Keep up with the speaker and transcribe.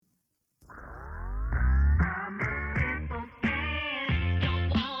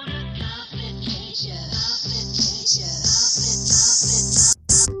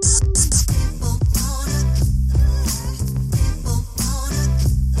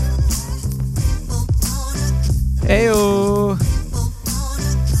Heyo.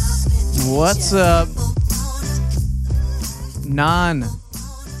 What's up?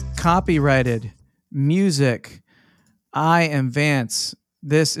 Non-copyrighted music. I am Vance.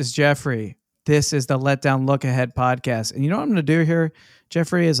 This is Jeffrey. This is the Let Down Look Ahead podcast. And you know what I'm going to do here,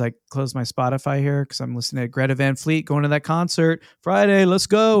 Jeffrey, is I close my Spotify here because I'm listening to Greta Van Fleet going to that concert Friday. Let's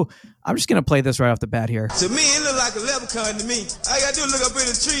go. I'm just going to play this right off the bat here. To me, it look like a leprechaun to me. All you got to do is look up in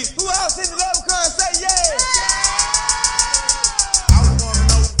the tree. Who else in the leprechaun say yeah? I want to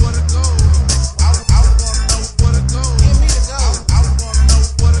know where to go. I want to know where to go. Give me the go. I want to know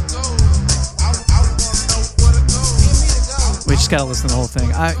where to go. I want to know where to go. Give me the go. We just got to listen to the whole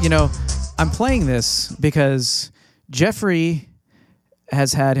thing. I'm playing this because Jeffrey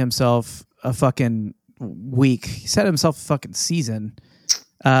has had himself a fucking week. He's had himself a fucking season.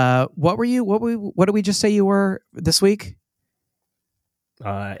 What were you? What did we just say you were this week?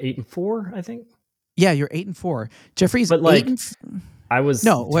 8-4, I think. Yeah, you're 8-4. Jeffrey's But like, I was.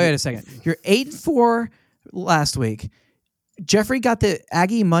 No, wait a second. You're 8-4 last week. Jeffrey got the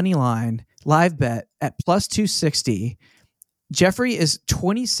Aggie money line live bet at plus 260. Jeffrey is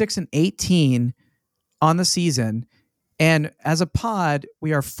 26-18 on the season. And as a pod,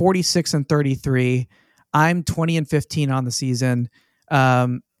 we are 46-33. I'm 20-15 on the season.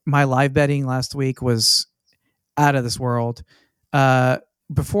 My live betting last week was out of this world.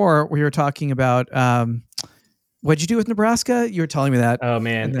 Before we were talking about what'd you do with Nebraska? You were telling me that. Oh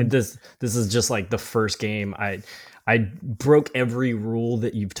man, then, this is just like the first game. I broke every rule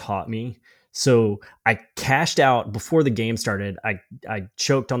that you've taught me. So I cashed out before the game started. I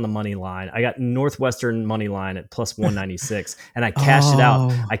choked on the money line. I got Northwestern money line at plus 196, and I cashed it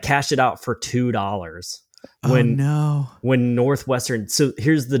out. I cashed it out for $2. When Northwestern. So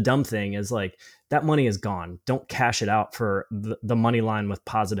here's the dumb thing: is like that money is gone. Don't cash it out for the money line with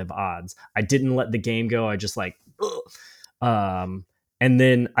positive odds. I didn't let the game go. I just like, and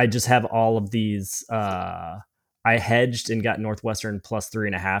then I just have all of these. I hedged and got Northwestern plus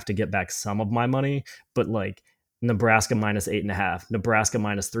 3.5 to get back some of my money, but like Nebraska minus 8.5, Nebraska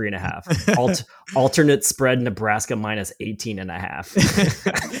minus 3.5, alternate spread Nebraska minus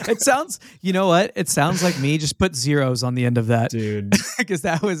 18.5. It sounds, you know what? It sounds like me. Just put zeros on the end of that, dude, because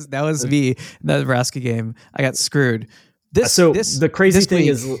that was me in the Nebraska game. I got screwed. The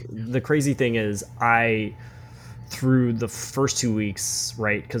crazy thing is I through the first 2 weeks,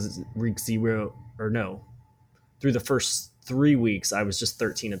 right? Because week 0 or no. Through the first 3 weeks, I was just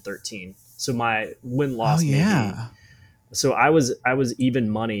 13-13. So my win loss. Oh yeah. So I was even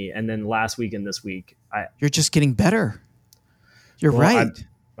money, and then last week and this week, you're just getting better. You're right.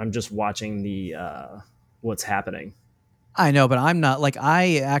 I'm just watching the what's happening. I know, but I'm not. Like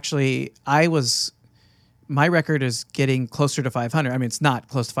my record is getting closer to 500. I mean, it's not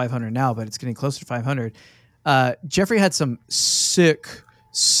close to 500 now, but it's getting closer to 500. Jeffrey had some sick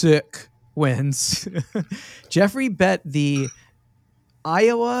wins. Jeffrey bet the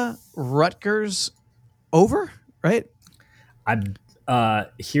Iowa Rutgers over, right?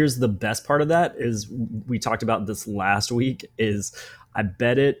 Here's the best part of that is we talked about this last week is I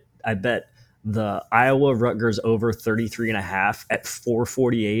bet the Iowa Rutgers over 33.5 at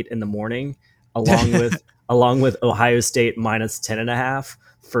 4:48 in the morning, along with Ohio State minus 10.5.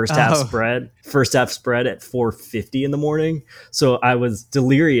 First half spread at 4:50 in the morning. So I was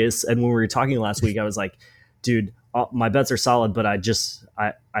delirious. And when we were talking last week, I was like, dude, my bets are solid, but I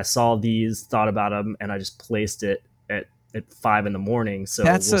saw these, thought about them, and I just placed it at 5 in the morning. So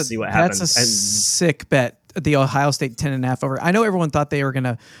we'll see what happens. That's a sick bet. The Ohio State 10.5 over. I know everyone thought they were going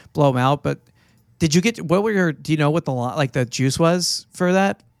to blow them out, but do you know what the juice was for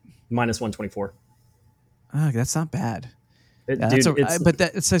that? Minus 124. Oh, that's not bad.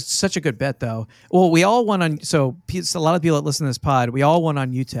 It's such a good bet, though. Well, we all won on. So a lot of people that listen to this pod, we all won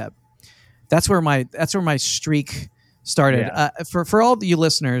on UTEP. That's where my streak started. Yeah. For all of you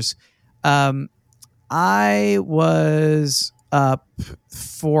listeners, I was up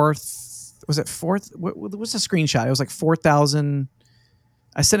fourth. Was it fourth? What's the screenshot? It was like 4,000.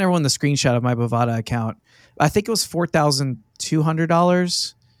 I sent everyone the screenshot of my Bovada account. I think it was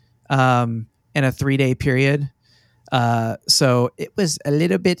 $4,200 in a 3-day period. So it was a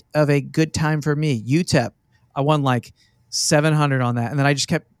little bit of a good time for me. UTEP, I won like 700 on that. And then I just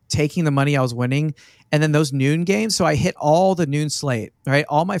kept taking the money I was winning. And then those noon games. So I hit all the noon slate, right?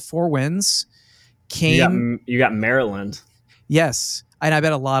 All my 4 wins came. You got Maryland. Yes. And I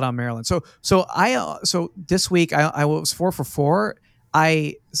bet a lot on Maryland. So this week I was 4 for 4.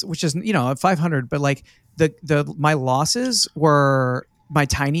 Which is, 500, but like my losses were my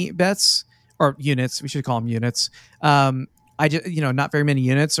tiny bets or units. We should call them units. I just, not very many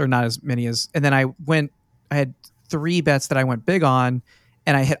units or not as many as, and then I had 3 bets that I went big on,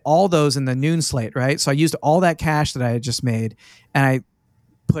 and I hit all those in the noon slate, right? So I used all that cash that I had just made, and I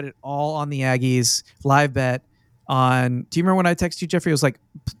put it all on the Aggies live bet on. Do you remember when I texted you, Jeffrey? It was like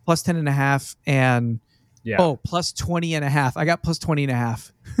plus 10.5 and plus 20.5. I got plus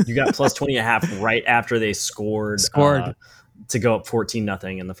 20.5. You got plus 20.5 right after they scored to go up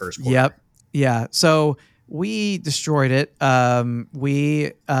 14-0 in the first quarter. Yep. Yeah. So we destroyed it. I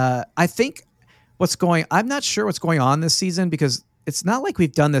think I'm not sure what's going on this season, because it's not like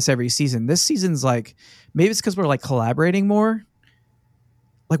we've done this every season. This season's like, maybe it's because we're like collaborating more.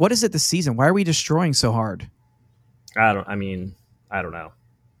 Like, what is it this season? Why are we destroying so hard? I don't know.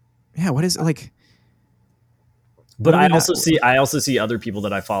 Yeah. What is it like? But I also see other people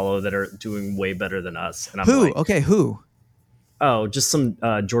that I follow that are doing way better than us. And I'm who? Like, who? Oh, just some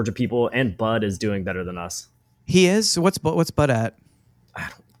Georgia people, and Bud is doing better than us. He is? So what's Bud at?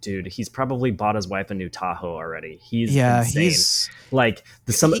 Dude, he's probably bought his wife a new Tahoe already. He's insane. He's like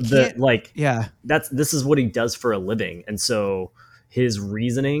this is what he does for a living. And so his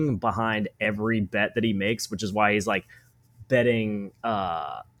reasoning behind every bet that he makes, which is why he's like betting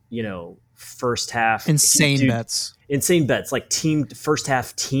first half insane bets, like first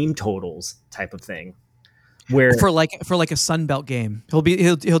half team totals type of thing. Where for like a Sun Belt game, he'll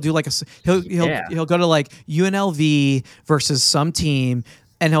do like he'll go to like UNLV versus some team,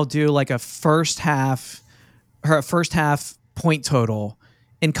 and he'll do like a first half point total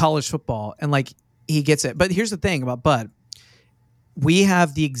in college football, and like he gets it. But here's the thing about Bud. We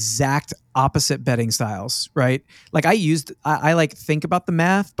have the exact opposite betting styles, right? Like I like think about the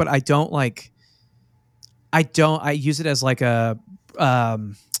math, but I use it as like I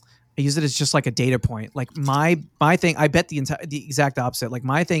use it as just like a data point. Like my thing, I bet the exact opposite. Like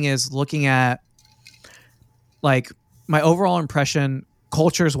my thing is looking at like my overall impression,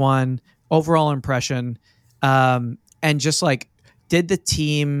 culture's one, overall impression, and just like did the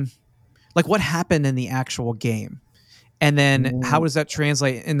team, like what happened in the actual game? And then how does that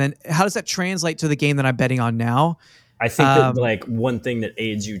translate? And then how does that translate to the game that I'm betting on now? I think that like one thing that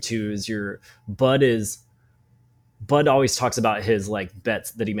aids you too is Bud always talks about his like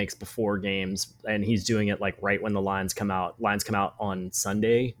bets that he makes before games, and he's doing it like right when the lines come out. Lines come out on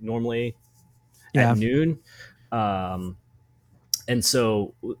Sunday normally at noon. And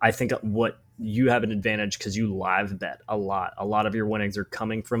so I think what you have an advantage because you live bet a lot. A lot of your winnings are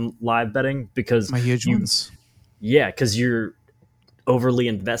coming from live betting because my huge ones. Yeah, because you're overly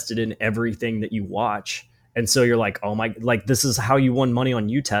invested in everything that you watch. And so you're like, oh my, like this is how you won money on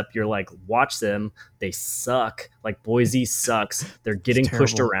UTEP. You're like, watch them. They suck. Like Boise sucks. They're getting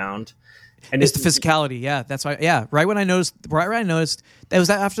pushed around. And it's the physicality. Yeah. That's why. Yeah. Right when I noticed that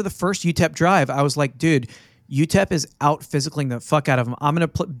was after the first UTEP drive, I was like, dude, UTEP is out physicaling the fuck out of them. I'm going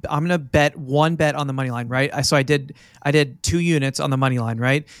to bet one bet on the money line. Right. So I did 2 units on the money line.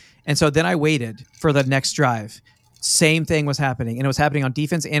 Right. And so then I waited for the next drive. Same thing was happening, and it was happening on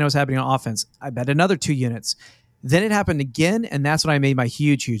defense and it was happening on offense. I bet another 2 units. Then it happened again, and that's when I made my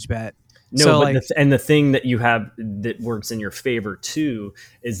huge bet. No, so but like, the thing that you have that works in your favor too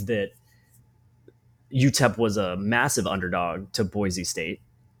is that UTEP was a massive underdog to Boise State,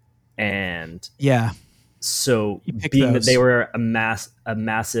 and so being that they were a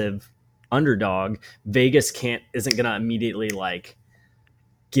massive underdog, Vegas isn't going to immediately like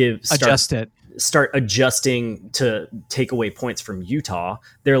start adjusting to take away points from Utah.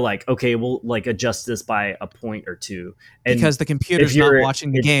 They're like, okay, we'll like adjust this by a point or 2. And because the computer's not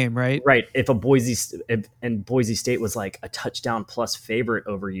watching the game, right? Right. If Boise State was like a touchdown plus favorite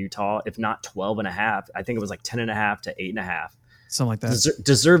over Utah, if not 12.5, I think it was like 10.5 to 8.5. Something like that.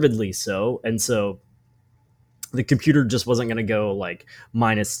 Deservedly so. And so the computer just wasn't going to go like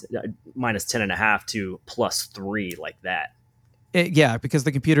minus 10.5 to plus 3 like that. Because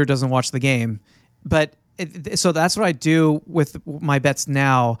the computer doesn't watch the game. But so that's what I do with my bets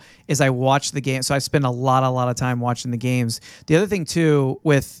now is I watch the game. So I spend a lot of time watching the games. The other thing too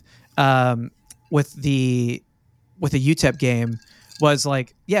with the UTEP game was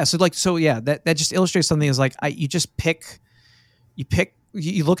like, that just illustrates something is like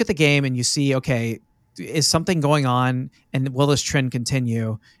you look at the game and you see, okay, is something going on and will this trend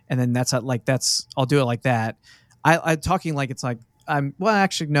continue? And then I'll do it like that. I'm talking like it's like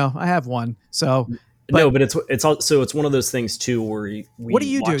actually no, I have one. So but it's one of those things too where what do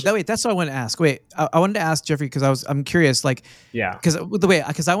you do? Wait, that's what I want to ask. Wait, I wanted to ask Jeffrey because I'm curious, like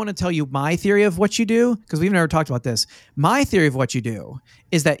because I want to tell you my theory of what you do because we've never talked about this. My theory of what you do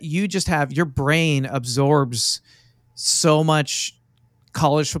is that you just have your brain absorbs so much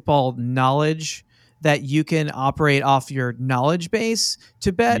college football knowledge that you can operate off your knowledge base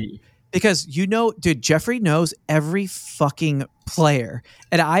to bet. Because dude, Jeffrey knows every fucking player,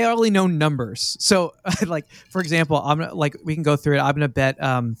 and I only know numbers. So, like for example, I'm gonna, like we can go through it. I'm gonna bet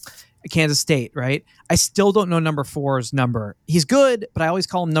Kansas State, right? I still don't know number 4's number. He's good, but I always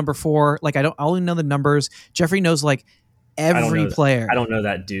call him number 4. Like I only know the numbers. Jeffrey knows like every player. I don't know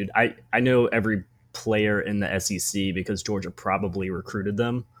that, dude. I know every player in the SEC because Georgia probably recruited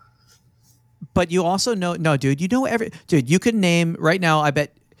them. But you also know, no, dude. You know dude. You could name right now. I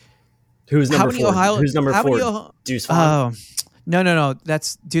bet. Who's number 4? Who's number 4? Deuce Vaughn. No.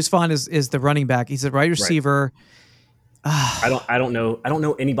 That's Deuce Vaughn is the running back. He's the right receiver. Right. I don't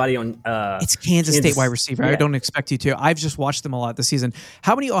know anybody on. It's Kansas State wide receiver. Yeah. I don't expect you to. I've just watched them a lot this season.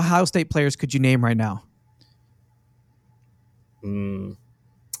 How many Ohio State players could you name right now?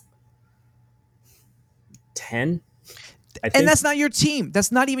 10. And that's not your team.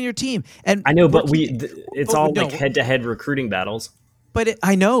 That's not even your team. And I know, but it's all like head-to-head recruiting battles. But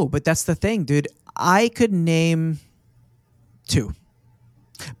I know, but that's the thing, dude. I could name 2,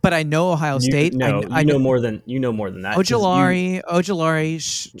 but I know Ohio State. I know more than that. Ojulari,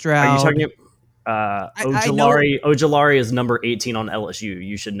 Stroud. Are you talking? Ojulari is number 18 on LSU.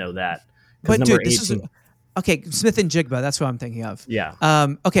 You should know that. But dude, this 18, is okay. Smith and Jigba. That's what I'm thinking of. Yeah.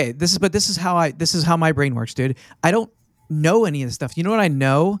 Okay. This is how my brain works, dude. I don't know any of this stuff. You know what I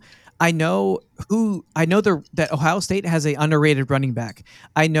know? I know that Ohio State has a underrated running back.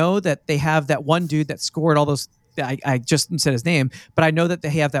 I know that they have that one dude that scored all those. I just said his name, but I know that they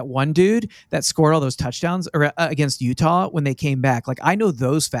have that one dude that scored all those touchdowns against Utah when they came back. Like I know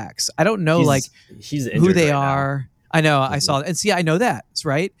those facts. I don't know he's who they right are. Now. I know. I saw it. And see, I know that,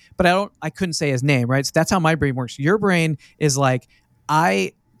 right? But I couldn't say his name, right? So that's how my brain works. Your brain is like,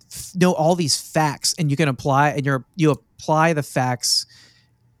 I know all these facts and you can apply and you apply the facts.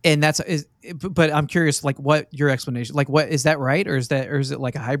 And but I'm curious, like what your explanation, like what, is that right? Or is it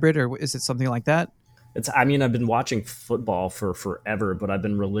like a hybrid or is it something like that? I've been watching football for forever, but I've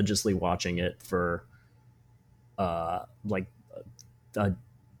been religiously watching it for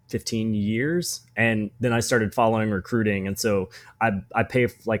 15 years. And then I started following recruiting. And so I pay,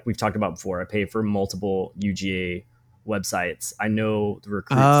 like we've talked about before, I pay for multiple UGA websites. I know the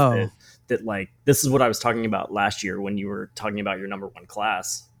recruits that like, this is what I was talking about last year when you were talking about your number 1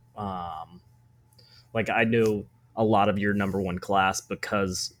 class. Like I know a lot of your number 1 class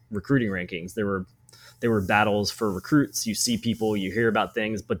because recruiting rankings, there were battles for recruits. You see people, you hear about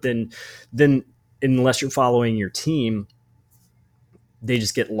things, but then unless you're following your team, they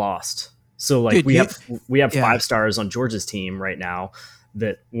just get lost. So like we have 5 stars on Georgia's team right now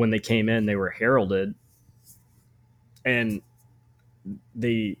that when they came in, they were heralded and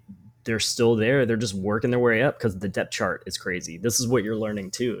they're still there. They're just working their way up because the depth chart is crazy. This is what you're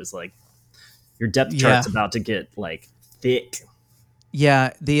learning too, is like your depth chart's about to get like thick.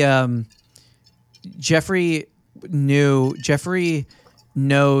 Yeah. The, Jeffrey knows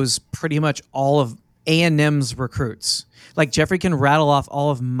pretty much all of A&M's recruits. Like Jeffrey can rattle off all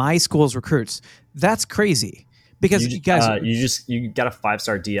of my school's recruits. That's crazy because you guys, you got a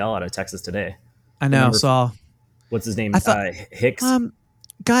 5-star DL out of Texas today. I know. What's his name? Hicks.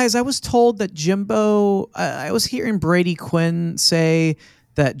 Guys, I was told that Jimbo. I was hearing Brady Quinn say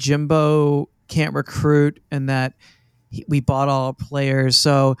that Jimbo can't recruit and that we bought all our players.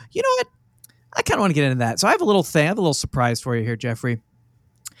 So you know what? I kind of want to get into that. So I have a little surprise for you here, Jeffrey.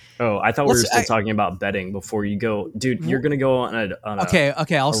 Oh, I thought we were still talking about betting before you go. Dude, you're going to go on a Okay,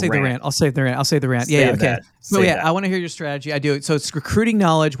 I'll save the rant. I'll save the rant. Yeah, okay. So yeah, I want to hear your strategy. I do. So it's recruiting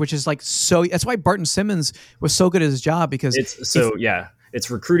knowledge, which is like so that's why Barton Simmons was so good at his job because it's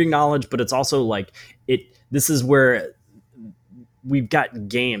recruiting knowledge, but it's also like this is where we've got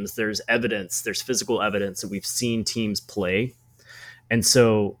games, there's evidence, there's physical evidence that we've seen teams play. And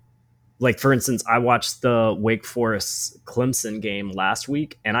so like, for instance, I watched the Wake Forest Clemson game last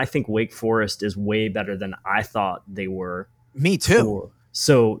week, and I think Wake Forest is way better than I thought they were. Me too.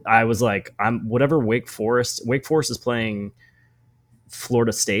 So I was like, whatever Wake Forest is playing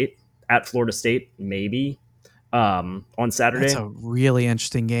Florida State maybe on Saturday. That's a really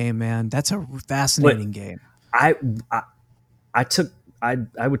interesting game, man. That's a fascinating game. I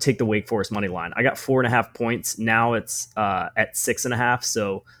would take the Wake Forest money line. I got 4.5 points. Now it's at 6.5.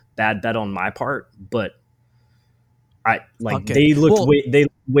 So bad bet on my part, but they looked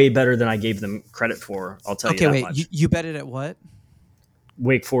way better than I gave them credit for. I'll tell you that much. You bet it at what?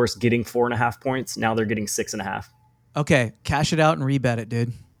 Wake Forest getting 4.5 points. Now they're getting 6.5. Okay, cash it out and rebet it,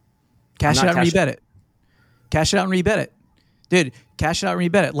 dude. Cash it out and rebet it. Cash it out and rebet it, dude. Cash it out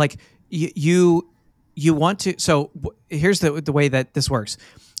and rebet it. Like you want to. So here's the way that this works.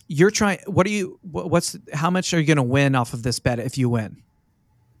 You're trying. How much are you going to win off of this bet if you win?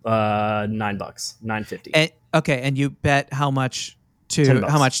 $9, $9.50. And you bet how much to $10.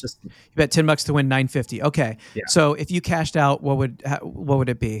 how much? You bet $10 to win $9.50. Okay, Yeah. So if you cashed out, what would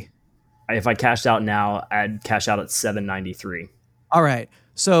it be? If I cashed out now, I'd cash out at $7.93. All right.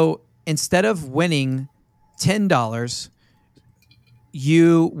 So instead of winning $10,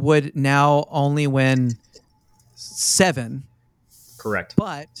 you would now only win $7. Correct.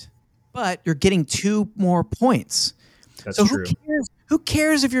 But you're getting 2 more points. That's so true. Who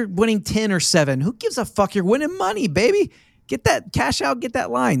cares if you're winning 10 or 7? Who gives a fuck? You're winning money, baby. Get that cash out, get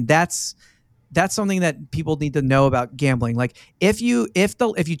that line. That's something that people need to know about gambling. Like if you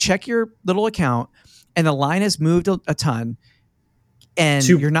check your little account and the line has moved a ton and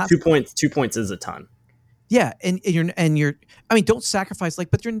you're not 2 points, 2 points is a ton. Yeah, and you're I mean, don't sacrifice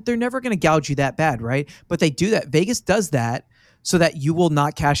but they're never going to gouge you that bad, right? But they do that. Vegas does that so that you will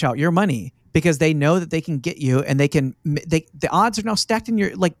not cash out your money because they know that they can get you and the odds are now stacked in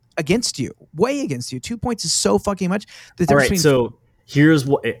your against you, way against you. 2 points is so fucking much. All right, so here's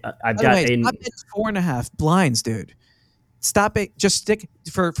what I've got. Stop betting 4.5 blinds, dude. Stop it. Just stick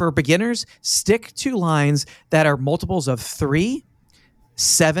for beginners. Stick to lines that are multiples of 3,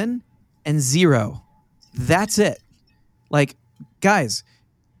 7, and 0. That's it. Like, guys,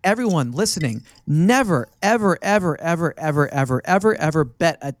 everyone listening, never, ever, ever, ever, ever, ever, ever, ever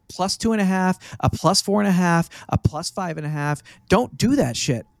bet a +2.5, a +4.5, a +5.5. Don't do that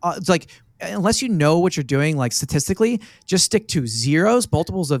shit. It's like, unless you know what you're doing, like statistically, just stick to zeros,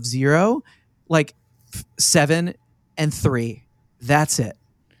 multiples of 0, like 7 and 3. That's it.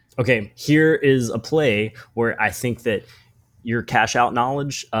 Okay, here is a play where I think that your cash out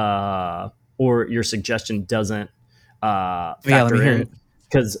knowledge or your suggestion doesn't factor in.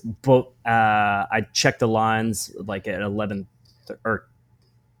 Because both I checked the lines like at 11 or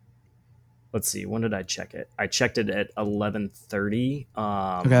let's see, when did I check it? I checked it at 11:30.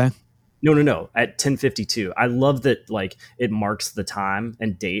 Okay. No, at 10:52. I love that like it marks the time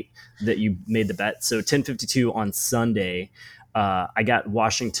and date that you made the bet. So 10:52 on Sunday, I got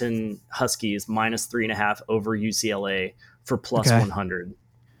Washington Huskies -3.5 over UCLA for +100.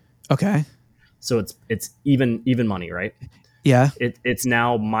 Okay. So it's even money, right? Yeah. It's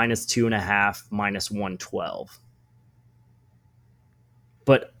now -2.5, -112.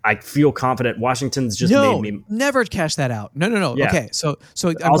 But I feel confident Washington's just made me never cash that out. No. Yeah. Okay, so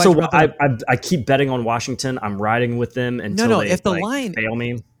I'm also I I keep betting on Washington. I'm riding with them until they if the line fail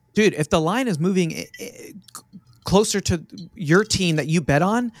me. Dude, if the line is moving closer to your team that you bet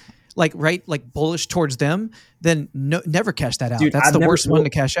on, like bullish towards them, then never cash that out. Dude, that's the worst one to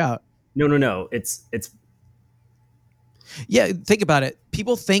cash out. No. It's yeah. Think about it.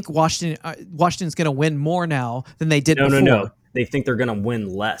 People think Washington's going to win more now than they did before. No. They think they're going to win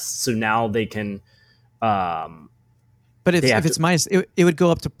less, so now they can. But if it's minus, it would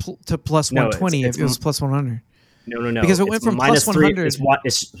go up to +120 if it was +100. No. Because it went from +100.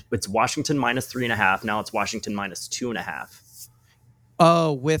 It's Washington -3.5. Now it's Washington -2.5.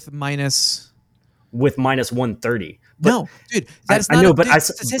 Oh, with -130. No, dude, that's I know, but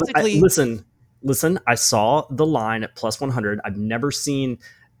statistically. Listen. I saw the line at +100. I've never seen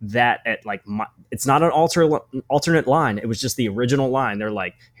that at it's not an alternate line. It was just the original line. They're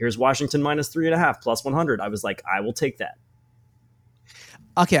like, here's Washington -3.5 +100. I was like, I will take that.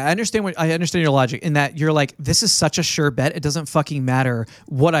 Okay, I understand your logic in that you're like, this is such a sure bet. It doesn't fucking matter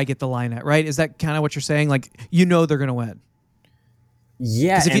what I get the line at, right? Is that kind of what you're saying? Like, they're gonna win.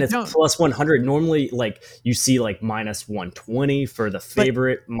 Yeah, and it's +100. Normally, like you see like -120 for the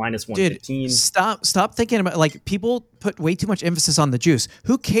favorite, -115. Dude, stop thinking about like people put way too much emphasis on the juice.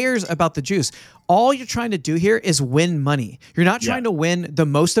 Who cares about the juice? All you're trying to do here is win money. You're not trying to win the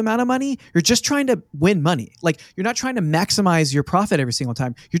most amount of money. You're just trying to win money. Like you're not trying to maximize your profit every single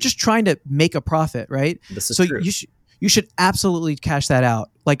time. You're just trying to make a profit, right? This is so true. You should absolutely cash that out.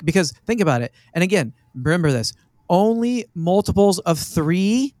 Like because think about it. And again, remember this. Only multiples of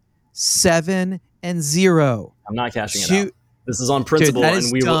 3, 7, and 0. I'm not cashing it out. This is on principle, dude, that is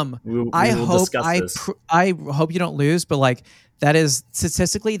and we dumb. will discuss this. I hope you don't lose, but like that is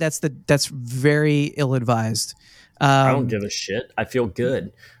statistically that's very ill advised. I don't give a shit. I feel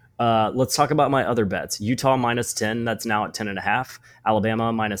good. Let's talk about my other bets. Utah -10. That's now at 10.5.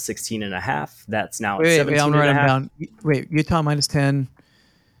 Alabama -16.5. That's now at 17.5. Wait, Utah -10.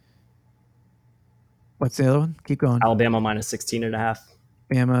 What's the other one? Keep going. Alabama -16.5.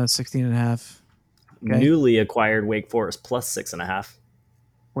 Bama 16.5. Okay. Newly acquired Wake Forest +6.5.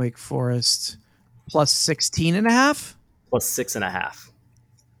 Wake Forest +16.5. +6.5.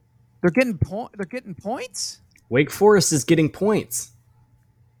 They're getting points. Wake Forest is getting points.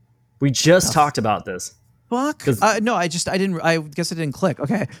 We just talked about this. fuck? No, I guess it didn't click.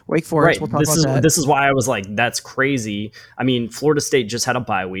 Okay, Wake Right. Forest. We'll talk about that. This is why I was like, that's crazy. I mean, Florida State just had a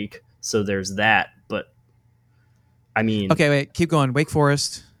bye week, so there's that. But I mean, Okay, wait, keep going. Wake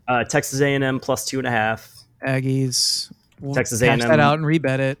Forest, Texas A&M plus 2.5. Aggies. We'll Texas cash A&M. that out and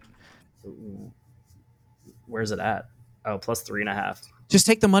rebet it. Where's it at? Oh, plus 3.5. Just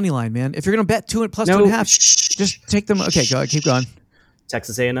take the money line, man. If you're gonna bet plus 2.5, just take them. Okay, go. Keep going.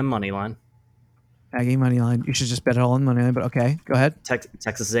 Texas A&M money line. Aggie money line. You should just bet it all on money line. But okay, go ahead.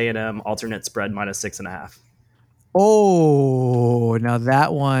 Texas A&M alternate spread minus 6.5. Oh, now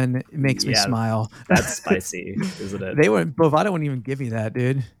that one makes me smile. That's spicy, isn't it? Bovada wouldn't even give me that,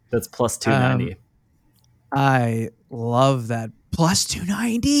 dude. That's plus 290. I love that. Plus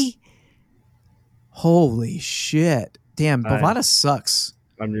 290? Holy shit. Damn, Bovada sucks.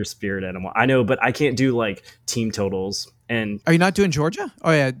 I'm your spirit animal. I know, but I can't do like team totals. And are you not doing Georgia?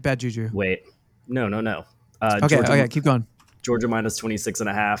 Oh yeah, bad juju. Wait. No. Okay, keep going. Georgia minus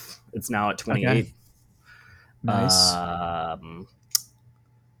 26.5. It's now at 28. Okay. Nice.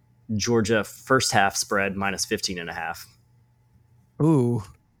 Georgia first half spread minus 15.5. Ooh.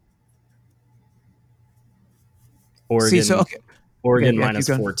 Oregon. Oregon minus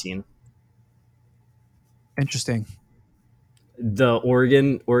 14. Interesting. The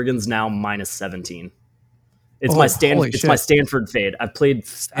Oregon's now minus 17. It's my Stanford fade. I've played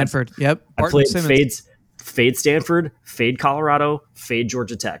Stanford. Yep. I played fade Stanford, fade Colorado, fade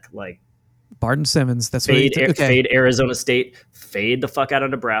Georgia Tech. Like Barton Simmons. That's fade, fade Arizona State, fade the fuck out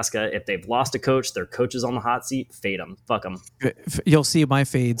of Nebraska. If they've lost a coach, their coach is on the hot seat. Fade them. Fuck them. You'll see my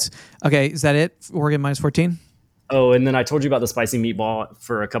fades. Okay, is that it? Oregon minus 14. Oh, and then I told you about the spicy meatball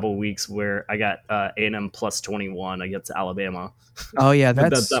for a couple of weeks where I got A&M plus 21 against Alabama. Oh yeah,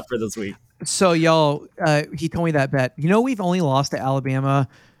 that's up for this week. So y'all, he told me that bet. You know, we've only lost to Alabama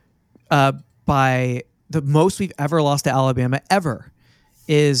by the most we've ever lost to Alabama ever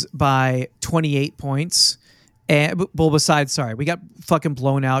is by 28 points. And besides, we got fucking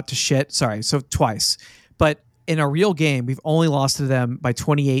blown out to shit. Sorry, so twice. But in a real game, we've only lost to them by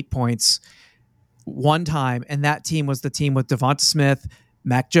 28 points one time, and that team was the team with Devonta Smith,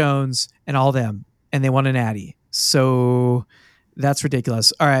 Mac Jones, and all them, and they won an Natty. So that's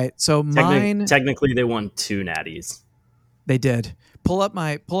ridiculous. All right, so technically they won 2 natties. They did. Pull up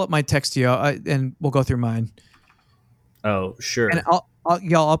my text to you, and we'll go through mine. Oh, sure. And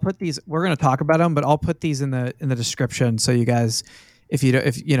I'll put these. We're gonna talk about them, but I'll put these in the description so you guys, if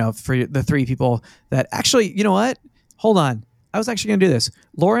you know, for the 3 people that actually, you know what? Hold on, I was actually gonna do this.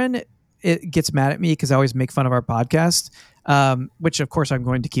 Lauren, it gets mad at me because I always make fun of our podcast, which of course I'm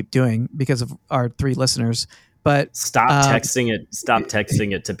going to keep doing because of our 3 listeners. But stop texting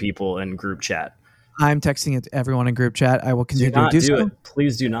it to people in group chat. I'm texting it to everyone in group chat. I will continue to do so. It.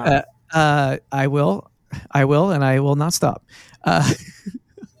 Please do not. I will, and I will not stop. I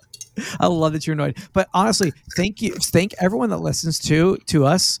love that you're annoyed. But honestly, thank everyone that listens to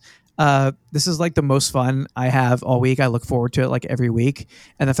us. This is like the most fun I have all week. I look forward to it like every week,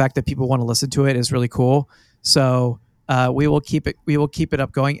 and the fact that people want to listen to it is really cool. So we will keep it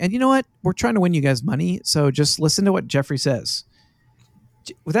up going. And you know what? We're trying to win you guys money, so just listen to what Jeffrey says.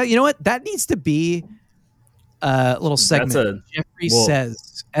 Without, you know what? That needs to be a little segment. Jeffrey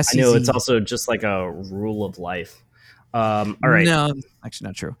says. S-E-Z. I know it's also just like a rule of life. All right. No, actually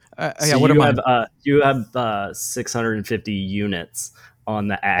not true. So you have 650 units on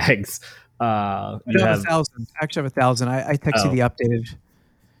the Ags. You have 1,000. Actually, I have 1,000. I text you the updated.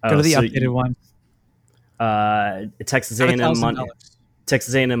 Go to the updated one. Texas A&M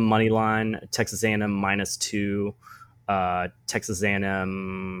money line. Texas A&M minus 2. Texas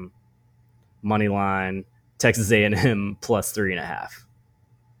A&M money line. Texas A&M plus 3.5.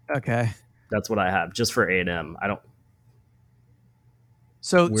 Okay, that's what I have just for A&M. I don't.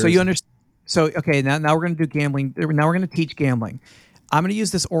 So you understand. So okay, now we're going to do gambling. Now we're going to teach gambling. I'm going to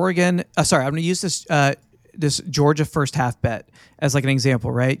use this Oregon. I'm going to use this this Georgia first half bet as like an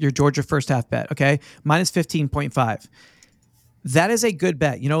example, right? Your Georgia first half bet, okay? Minus 15.5. That is a good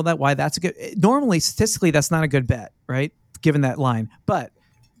bet. You know why that's a good. Normally, statistically, that's not a good bet, right? Given that line, but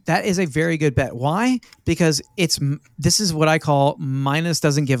that is a very good bet. Why? Because this is what I call minus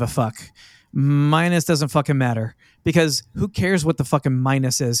doesn't give a fuck. Minus doesn't fucking matter, because who cares what the fucking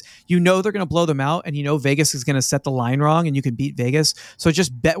minus is? You know they're going to blow them out, and you know Vegas is going to set the line wrong, and you can beat Vegas. So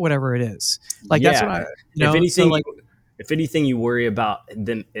just bet whatever it is. Like that's what I. If anything, if anything, you worry about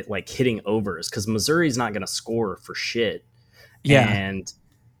them like hitting overs, because Missouri's not going to score for shit. Yeah, and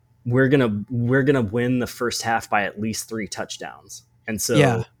we're gonna win the first half by at least 3 touchdowns. And so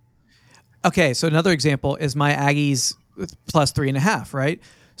yeah. Okay, so another example is my Aggies plus 3.5, right?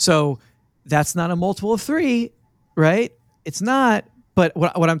 So That's not a multiple of 3, right? It's not. But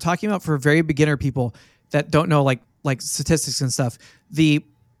what I'm talking about for very beginner people that don't know like statistics and stuff,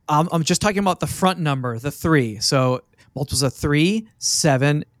 I'm just talking about the front number, the 3. So multiples of 3,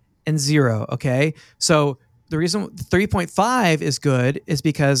 7, and 0. Okay, so the reason 3.5 is good is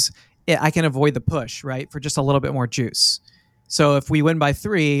because I can avoid the push, right, for just a little bit more juice. So if we win by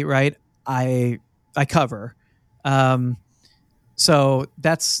 3, right, I cover. So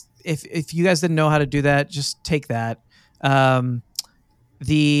that's if you guys didn't know how to do that, just take that.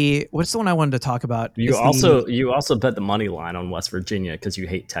 What's the one I wanted to talk about? You also bet the money line on West Virginia because you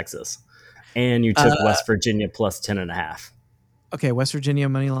hate Texas, and you took West Virginia plus 10.5. Okay, West Virginia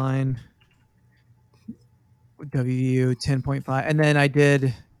money line, WU 10.5, and then I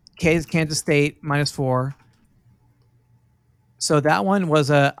did Kansas State -4. So that one was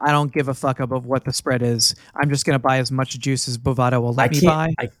I don't give a fuck about what the spread is. I'm just going to buy as much juice as Bovada will let me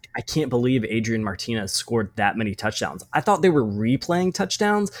buy. I can't believe Adrian Martinez scored that many touchdowns. I thought they were replaying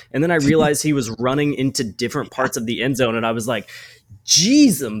touchdowns, and then I realized he was running into different parts of the end zone, and I was like,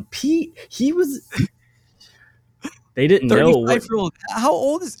 "Jeez, Pete, he was." They didn't know what. How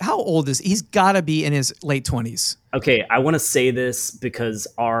old is he's got to be in his late 20s. Okay, I want to say this because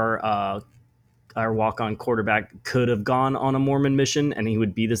our walk-on quarterback could have gone on a Mormon mission and he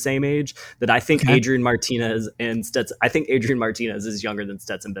would be the same age. That I think Adrian Martinez and Stetson. I think Adrian Martinez is younger than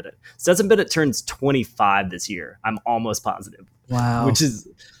Stetson Bennett. Stetson Bennett turns 25 this year. I'm almost positive. Wow,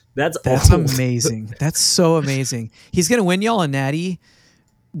 that's amazing. That's so amazing. He's gonna win y'all a natty.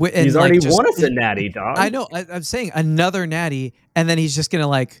 He's already won us a natty, dog. I know. I'm saying another natty, and then he's just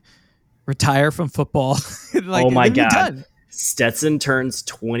gonna retire from football. Oh my god! Stetson turns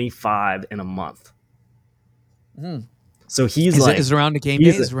 25 in a month. So he's is around the game day?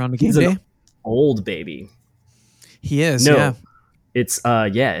 Is around the game day? Old baby. He is. No, yeah. It's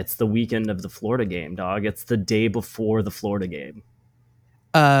it's the weekend of the Florida game, dog. It's the day before the Florida game.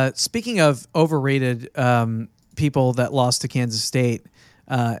 Speaking of overrated people that lost to Kansas State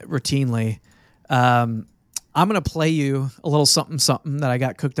routinely, I'm going to play you a little something that I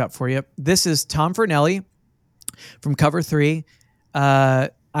got cooked up for you. This is Tom Fornelli from Cover 3.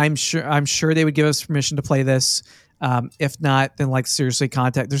 I'm sure they would give us permission to play this. If not, then seriously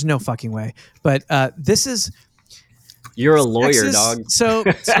contact. There's no fucking way. But this is. You're a lawyer, Texas, dog. So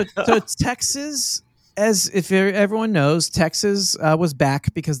Texas, as if everyone knows, Texas was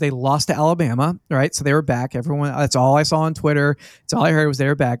back because they lost to Alabama, right? So they were back. Everyone. That's all I saw on Twitter. That's all I heard was they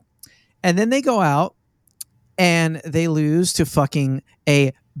were back. And then they go out and they lose to fucking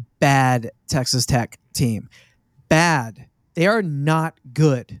a bad Texas Tech team. Bad. They are not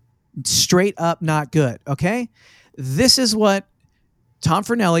good. Straight up not good. Okay? This is what Tom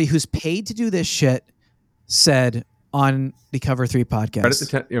Fornelli, who's paid to do this shit, said on the Cover 3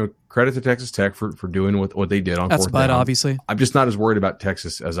 podcast. Credit to Texas Tech for doing what they did on That's fourth down. Obviously. I'm just not as worried about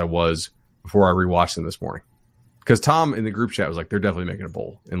Texas as I was before I rewatched them this morning. Because Tom in the group chat was like, they're definitely making a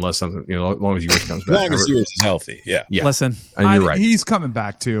bowl unless something, as long as Ewers comes back. As long as Ewers is healthy, yeah. Listen, and you're right. He's coming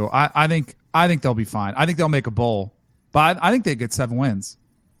back too. I think they'll be fine. I think they'll make a bowl, but I think they get 7 wins.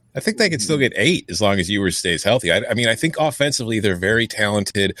 I think they could still get 8 as long as Ewers stays healthy. I mean, I think offensively they're very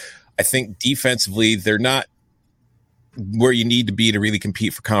talented. I think defensively they're not where you need to be to really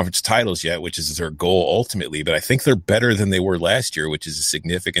compete for conference titles yet, which is their goal ultimately. But I think they're better than they were last year, which is a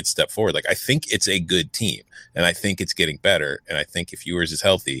significant step forward. I think it's a good team, and I think it's getting better. And I think if Ewers is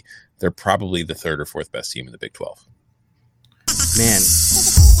healthy, they're probably the 3rd or 4th best team in the Big 12. Man,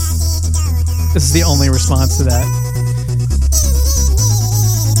 this is the only response to that.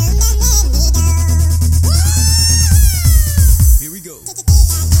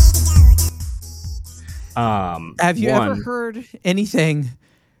 Have you ever heard anything?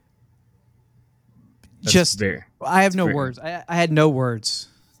 I have no words. I had no words.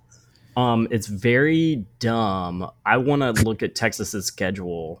 It's very dumb. I want to look at Texas's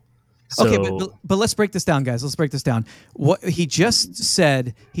schedule. So, okay, but let's break this down, guys. Let's break this down. What he just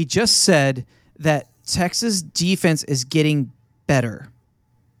said that Texas defense is getting better.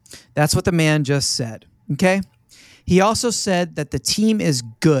 That's what the man just said. Okay. He also said that the team is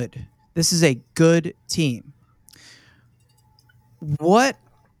good. This is a good team. What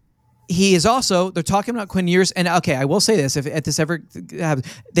he is also, they're talking about Quinn Ewers, and okay, I will say this: if this ever happens,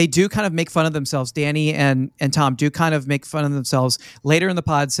 they do kind of make fun of themselves. Danny and Tom do kind of make fun of themselves later in the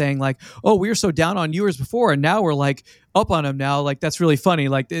pod, saying "Oh, we were so down on Ewers before, and now we're up on him now. That's really funny.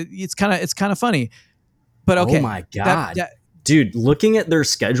 It's kind of funny." But okay, oh my god. Dude, looking at their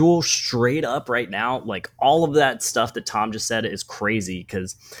schedule straight up right now, all of that stuff that Tom just said is crazy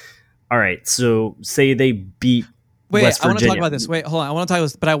because. All right, so say they beat Wait, West I want to talk Virginia. about this. Wait, hold on. I want to talk about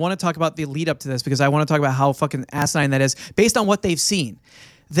this, but I want to talk about the lead up to this because I want to talk about how fucking asinine that is based on what they've seen.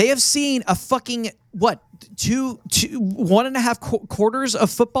 They have seen a fucking what 1.5 quarters of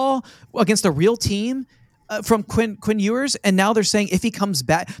football against a real team from Quinn Ewers, and now they're saying if he comes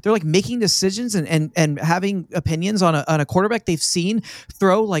back, they're like making decisions and having opinions on a quarterback they've seen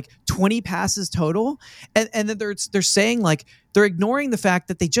throw like 20 passes total, and then they're saying like they're ignoring the fact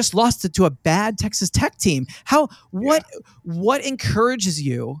that they just lost it to a bad Texas Tech team. What encourages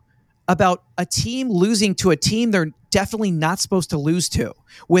you about a team losing to a team they're definitely not supposed to lose to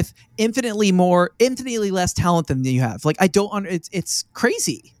with infinitely less talent than you have? Like I don't. It's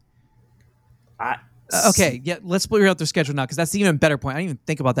crazy. Okay, yeah, let's figure out their schedule now because that's the even better point. I didn't even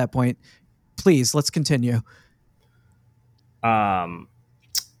think about that point. Please, let's continue.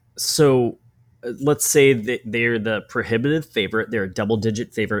 So let's say that they're the prohibitive favorite. They're a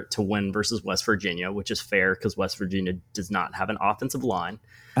double-digit favorite to win versus West Virginia, which is fair because West Virginia does not have an offensive line.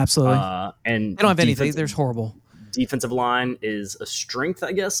 Absolutely. And they don't have anything. They're horrible. Defensive line is a strength,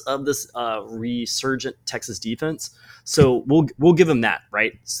 I guess, of this resurgent Texas defense. So we'll give them that,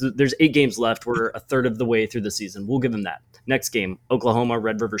 right? So there's 8 games left. We're a third of the way through the season. We'll give them that. Next game, Oklahoma,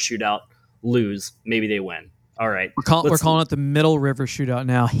 Red River Shootout, lose. Maybe they win. All right. We're calling it the Middle River Shootout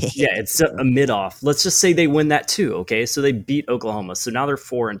now. Yeah, it's a mid-off. Let's just say they win that too, okay? So they beat Oklahoma. So now they're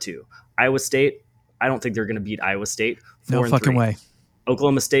 4-2. Iowa State, I don't think they're going to beat Iowa State. 4-3. No fucking way.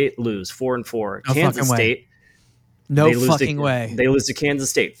 Oklahoma State, lose. 4-4. No Kansas fucking State. way. No fucking way. They lose to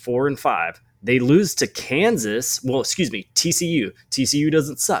Kansas State, 4-5. They lose to Kansas. Well, excuse me, TCU. TCU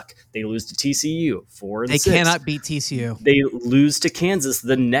doesn't suck. They lose to TCU, 4-6. They cannot beat TCU. They lose to Kansas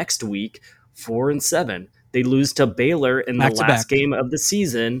the next week, 4-7. They lose to Baylor in the last game of the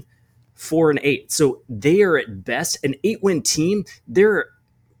season, 4-8. So they are at best an 8-win team.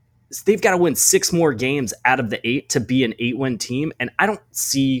 They've got to win 6 more games out of the 8 to be an 8-win team. And I don't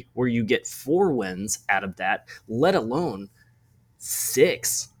see where you get 4 wins out of that, let alone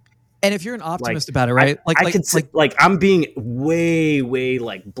 6. And if you're an optimist about it, right? I'm being way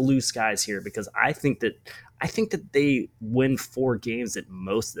like blue skies here because I think that they win 4 games at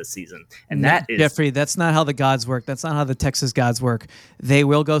most this season. And that is Jeffrey, that's not how the gods work. That's not how the Texas gods work. They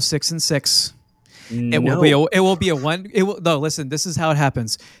will go 6-6. No. It will be a one. No, listen. This is how it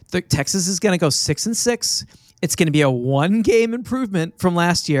happens. Texas is going to go 6-6. It's going to be a 1-game improvement from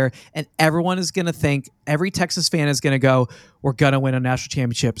last year, and everyone is going to think. Every Texas fan is going to go, "We're going to win a national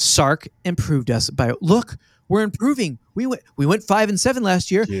championship." Sark improved us by look. We're improving. We went 5-7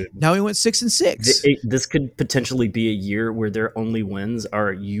 last year. Dude. Now we went 6-6. This could potentially be a year where their only wins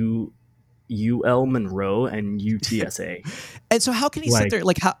are UL Monroe and UTSA. And so how can he sit there?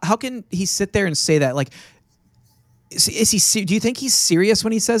 Like how can he sit there and say that? Like is he? Do you think he's serious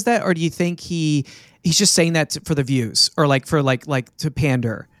when he says that, or do you think he's just saying that for the views, or like for like to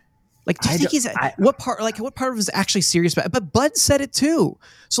pander? Like, do you think he's what part of it is actually serious about it? But Bud said it too.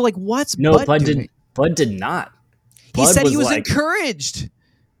 So like, what's Bud doing? Bud did not. He said he was encouraged.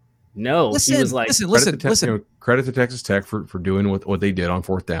 No, he was like, listen. Credit to Texas Tech for doing what they did on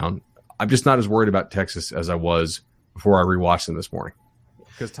 4th down. I'm just not as worried about Texas as I was before I rewatched them this morning.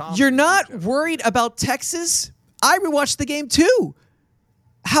 You're not worried about Texas? I rewatched the game too.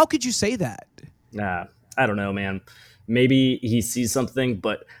 How could you say that? Nah, I don't know, man. Maybe he sees something,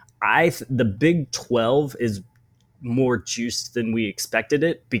 but the Big 12 is more juiced than we expected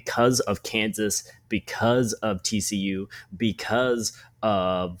it because of Kansas, because of TCU, because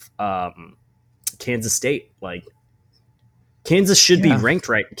of Kansas State. Like Kansas should be ranked,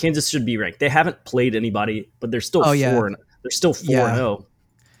 right? Kansas should be ranked. They haven't played anybody, but they're still 4. They're still 4-0.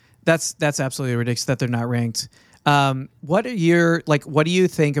 That's absolutely ridiculous that they're not ranked. What do you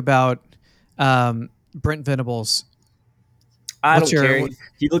think about Brent Venables? I don't care.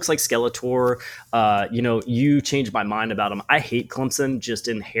 He looks like Skeletor. You changed my mind about him. I hate Clemson just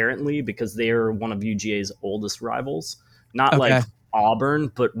inherently because they are one of UGA's oldest rivals. Not like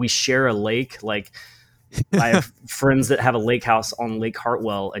Auburn, but we share a lake. Like I have friends that have a lake house on Lake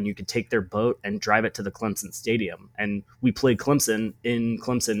Hartwell, and you could take their boat and drive it to the Clemson Stadium. And we played Clemson in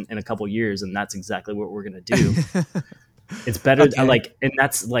a couple years, and that's exactly what we're gonna do. It's better, and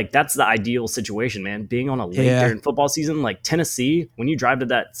that's the ideal situation, man. Being on a lake during football season, like Tennessee, when you drive to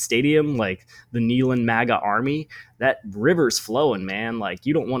that stadium, like the Neyland MAGA Army, that river's flowing, man. Like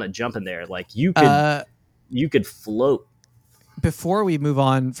you don't want to jump in there. Like you could float. Before we move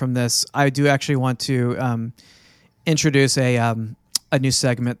on from this, I do actually want to introduce a new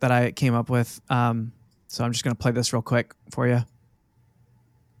segment that I came up with. So I'm just going to play this real quick for you.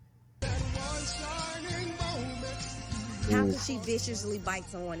 How can she viciously bite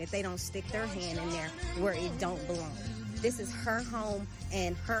someone if they don't stick their hand in there where it don't belong? This is her home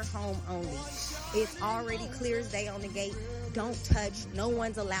and her home only. It's already clear as day on the gate. Don't touch. No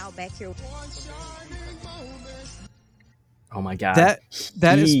one's allowed back here. Oh my God.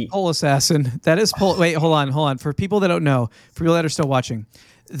 That is Pole Assassin. That is Pole. Wait, hold on. For people that don't know, for people that are still watching,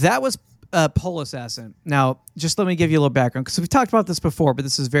 that was Pole Assassin. Now, just let me give you a little background because we've talked about this before, but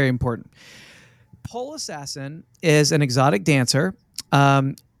this is very important. Pole Assassin is an exotic dancer,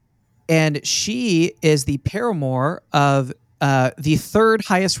 and she is the paramour of the third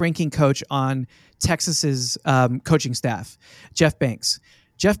highest ranking coach on Texas's coaching staff, Jeff Banks.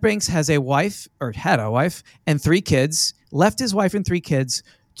 Jeff Banks has a wife, or had a wife, and 3 kids, left his wife and 3 kids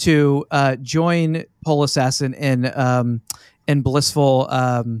to join Pole Assassin in blissful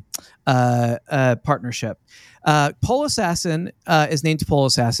partnership. Pole Assassin is named Pole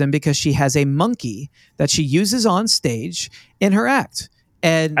Assassin because she has a monkey that she uses on stage in her act.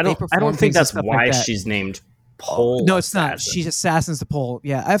 And I don't think that's why she's named Pole. No, it's not. Assassin. She assassins the pole.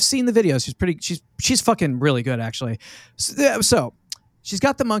 Yeah, I've seen the videos. She's fucking really good, actually. So she's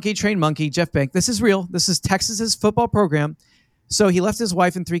got the monkey, trained monkey, Jeff Banks. This is real. This is Texas's football program. So he left his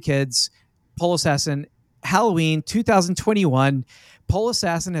wife and 3 kids. Pole Assassin, Halloween 2021. Pole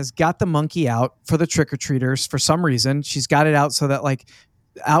Assassin has got the monkey out for the trick-or-treaters for some reason. She's got it out so that, like,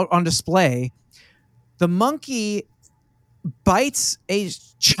 out on display. The monkey bites a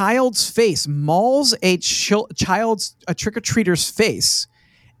child's face, mauls a trick-or-treater's face,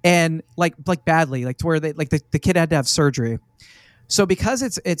 and like badly, like to where they the kid had to have surgery. So because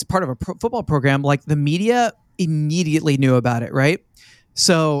it's part of a football program, like the media immediately knew about it, right?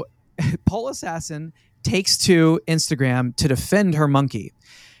 So Pole Assassin takes to Instagram to defend her monkey.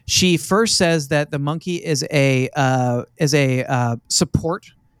 She first says that the monkey is a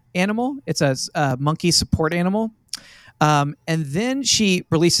support animal. It's a monkey support animal. And then she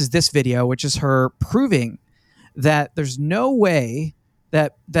releases this video, which is her proving that there's no way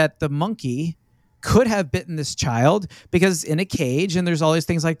that the monkey could have bitten this child because it's in a cage and there's all these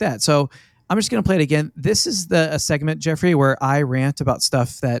things like that. So I'm just going to play it again. This is a segment, Jeffrey, where I rant about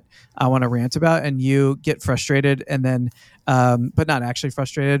stuff that I want to rant about and you get frustrated and then, but not actually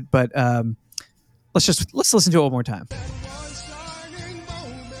frustrated, but let's listen to it one more time.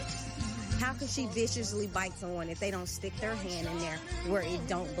 How can she viciously bite someone if they don't stick their hand in there where it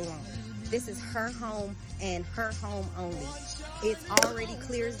don't belong? This is her home and her home only. It's already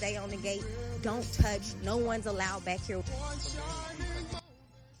clear as day on the gate. Don't touch. No one's allowed back here.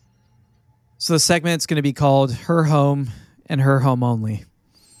 So the segment's going to be called Her Home and Her Home Only.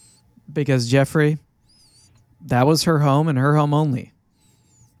 Because, Jeffrey, that was her home and her home only.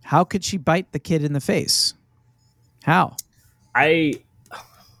 How could she bite the kid in the face? How? I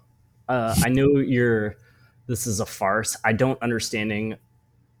know this is a farce. I don't understand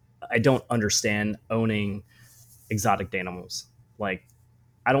owning exotic animals. Like,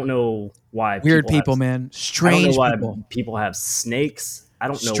 I don't know why weird people, man. Strange I don't know people. why people have snakes. I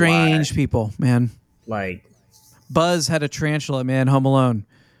don't know why. Strange people, man. Like, Buzz had a tarantula, man. Home Alone.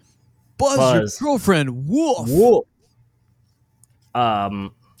 Buzz, your girlfriend. Woof. Woof.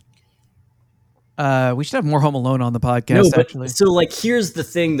 We should have more Home Alone on the podcast. No, but actually. So like, here's the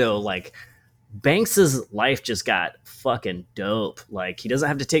thing though. Like, Banks's life just got fucking dope. Like, he doesn't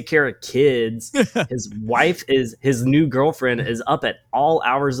have to take care of kids. His new girlfriend is up at all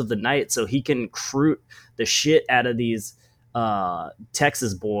hours of the night, so he can recruit the shit out of these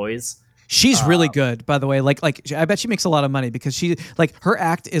Texas boys. She's really good, by the way. Like I bet she makes a lot of money because she her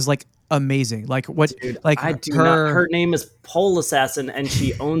act is like amazing. Like what? Dude, like her name is Pole Assassin, and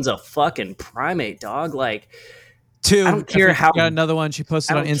she owns a fucking primate dog. Like, 2. I don't care how. Got another one she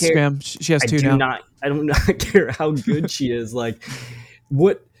posted on Instagram. She has 2 now. I do not care how good she is. Like,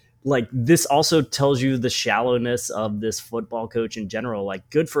 what? Like, this also tells you the shallowness of this football coach in general. Like,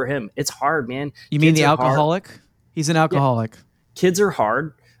 good for him. It's hard, man. You mean the alcoholic? Hard. He's an alcoholic. Yeah. Kids are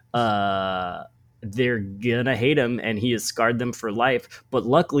hard. They're gonna hate him, and he has scarred them for life. But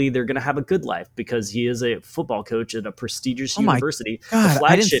luckily, they're gonna have a good life because he is a football coach at a prestigious university, God, a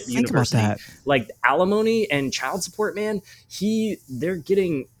flagship I didn't university. think about that. Like, alimony and child support, man. They're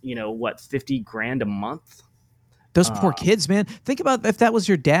getting $50,000 a month. Those poor kids, man. Think about if that was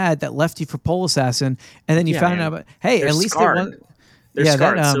your dad that left you for Pole Assassin, and then you found out. Hey, they're at least scarred. They're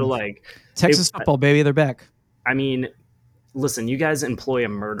scarred. So like, Texas football, baby, they're back. I mean, listen, you guys employ a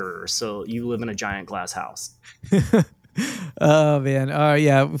murderer, so you live in a giant glass house. Oh, man.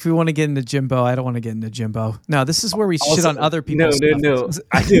 Yeah, if we want to get into Jimbo, I don't want to get into Jimbo. No, this is where we shit on other people. No,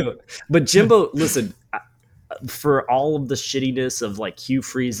 I do. But Jimbo, listen, for all of the shittiness of like Hugh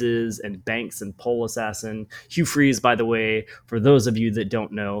Freeze's and Banks and Pole Assassin. Hugh Freeze, by the way, for those of you that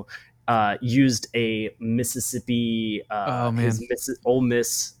don't know, used a Mississippi, his Ole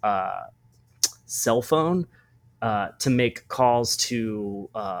Miss cell phone to make calls to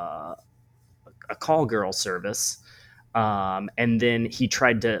a call girl service. And then he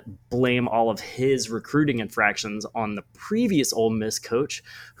tried to blame all of his recruiting infractions on the previous Ole Miss coach,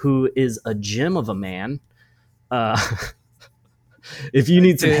 who is a gem of a man. If you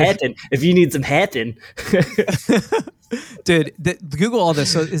need some hatting, dude, Google all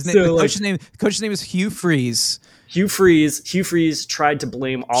this. So the coach's name is Hugh Freeze. Hugh Freeze tried to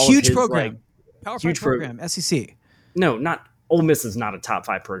blame all huge of his program, Power 5 program, SEC. No, not Ole Miss is not a top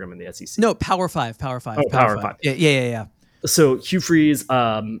 5 program in the SEC. No, Power 5. Oh, Power 5. Yeah. So Hugh Freeze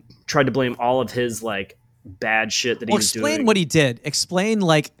tried to blame all of his like bad shit that he was doing. Explain what he did. Explain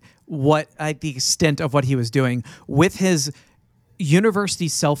like what the extent of what he was doing with his university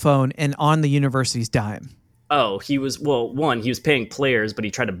cell phone and on the university's dime. Oh, he was paying players, but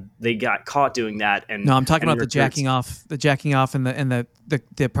they got caught doing that. And no, I'm talking about the jacking off and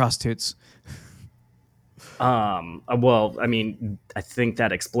the prostitutes. Well, I mean, I think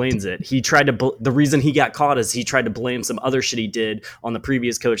that explains it. He tried to, the reason he got caught is he tried to blame some other shit he did on the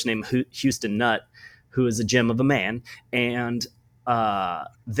previous coach named Houston Nutt, who is a gem of a man. And,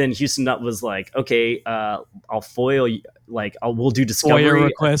 then Houston Nutt was like, okay, I'll foil you. Like, we'll do discovery. FOIA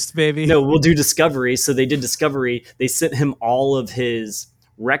request, baby. No, we'll do discovery. So they did discovery. They sent him all of his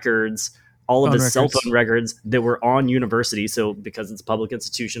records, all of his cell phone records that were on university. So because it's a public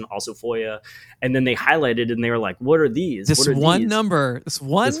institution, also FOIA. And then they highlighted and they were like, what are these? This one number, this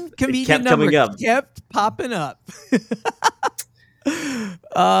convenient number kept popping up.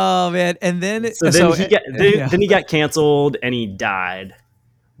 Oh man! And then he got canceled and he died.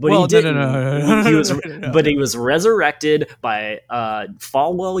 But he didn't. No. But he was resurrected by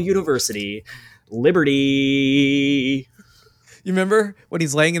Falwell University, Liberty. You remember when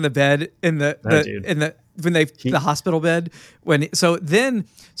he's laying in the bed in the hospital bed then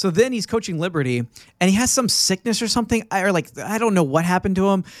he's coaching Liberty and he has some sickness or something I don't know what happened to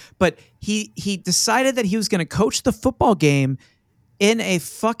him, but he decided that he was going to coach the football game in a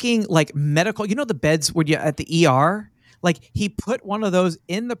fucking like medical, you know, the beds where you at the ER, like he put one of those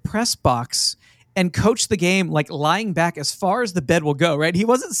in the press box and coached the game like lying back as far as the bed will go, right? He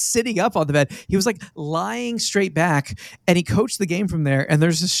wasn't sitting up on the bed. He was like lying straight back and he coached the game from there. And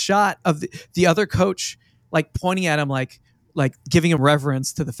there's a shot of the other coach like pointing at him like giving him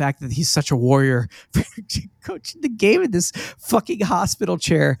reverence to the fact that he's such a warrior for coaching the game in this fucking hospital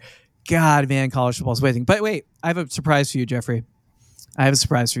chair. God, man, college football's waiting. But wait, I have a surprise for you, Jeffrey. I have a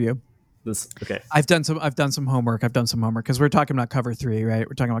surprise for you. Okay. I've done some homework because we're talking about cover 3, right?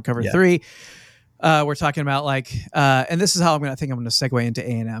 We're talking about cover 3. We're talking about and this is how I'm going to segue into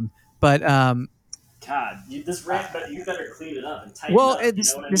A&M. But God, this rant, but you better clean it up and tighten it up. You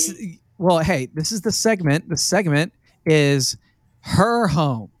know what I mean? Well, hey, this is the segment. The segment is her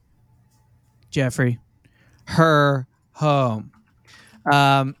home, Jeffrey. Her home.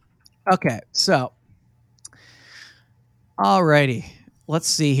 Okay, so alrighty. Let's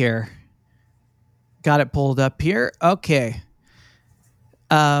see here. Got it pulled up here. Okay.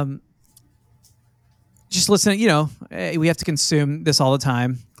 Just listening, you know, we have to consume this all the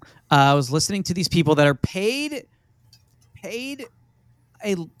time. I was listening to these people that are paid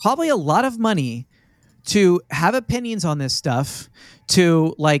probably a lot of money to have opinions on this stuff,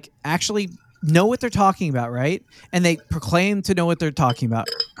 to like actually know what they're talking about, right? And they proclaim to know what they're talking about.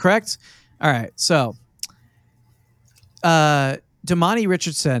 Correct? All right. So, Damani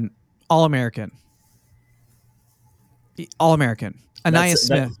Richardson, All-American. All-American. Anaya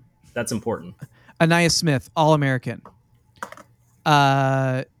Smith. That's important. Anaya Smith, All-American.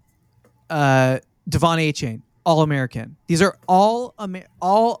 Devon Achane, All-American. These are all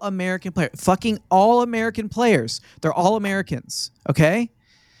American players. Fucking All-American players. They're all Americans. Okay?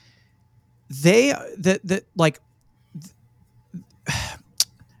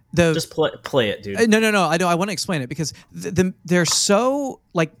 Just play it, dude. No. I know. I want to explain it because they're so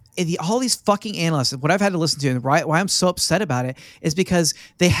like all these fucking analysts. What I've had to listen to and why I'm so upset about it is because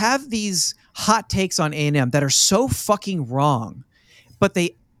they have these hot takes on A&M that are so fucking wrong, but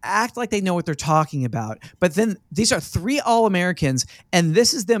they act like they know what they're talking about. But then these are 3 All-Americans, and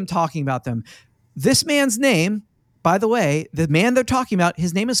this is them talking about them. This man's name, by the way, the man they're talking about,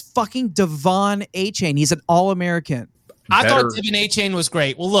 his name is fucking Devon Achane. He's an All-American. I thought Devon Achane was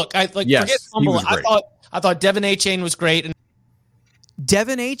great. Well, look, forget Humble. I thought Devon Achane was great. And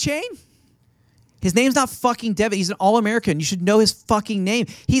Devon Achane? His name's not fucking Devin. He's an All-American. You should know his fucking name.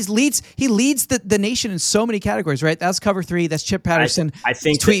 He leads the nation in so many categories, right? That's cover 3. That's Chip Patterson. I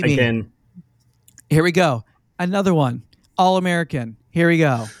think tweet me. again. Here we go. Another one. All-American. Here we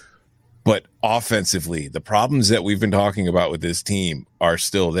go. But offensively, the problems that we've been talking about with this team are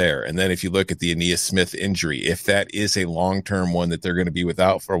still there. And then if you look at the Aeneas Smith injury, if that is a long-term one that they're going to be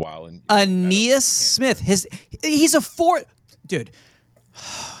without for a while. And Aeneas Smith, he's a 4, dude.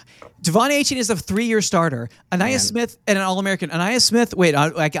 Devon Achane is a 3-year starter. Aeneas Smith and an All-American. Aeneas Smith. Wait,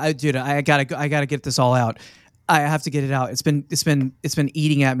 I gotta get this all out. I have to get it out. It's been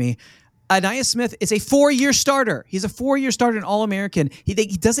eating at me. Aeneas Smith is a 4-year starter. He's a 4-year starter, an All-American. He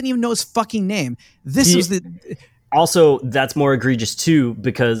doesn't even know his fucking name. Also, that's more egregious too,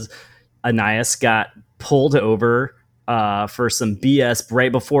 because Aeneas got pulled over for some BS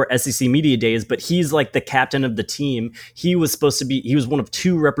right before SEC Media Days, but he's like the captain of the team. He was one of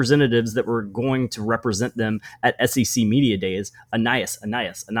 2 representatives that were going to represent them at SEC Media Days. Aeneas.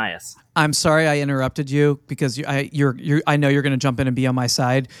 I'm sorry I interrupted you because I know you're going to jump in and be on my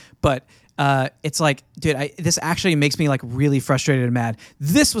side, but it's like, dude, this actually makes me like really frustrated and mad.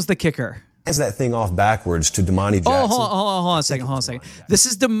 This was the kicker. Hands that thing off backwards to Damani Jackson. Oh, hold on a second. This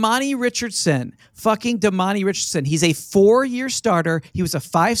is Damani Richardson. Fucking Damani Richardson. He's a 4-year starter. He was a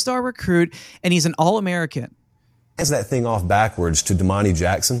 5-star recruit, and he's an All-American. Hands that thing off backwards to Damani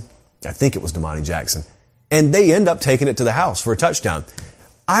Jackson. I think it was Damani Jackson. And they end up taking it to the house for a touchdown.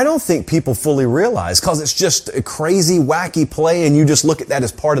 I don't think people fully realize, because it's just a crazy, wacky play, and you just look at that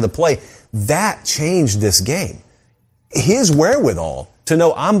as part of the play. That changed this game. His wherewithal to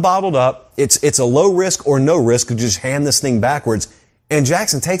know I'm bottled up, it's a low risk or no risk to just hand this thing backwards, and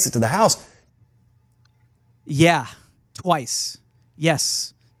Jackson takes it to the house. Yeah, twice.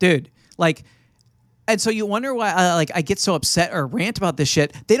 Yes, dude. Like, and so you wonder why I get so upset or rant about this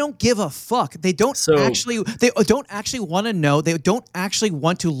shit. They don't give a fuck. They don't actually want to know. They don't actually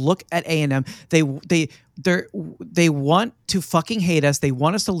want to look at A&M. They want to fucking hate us. They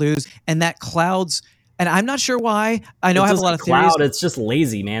want us to lose, and that clouds. And I'm not sure why. I know I have a lot of theories. It's just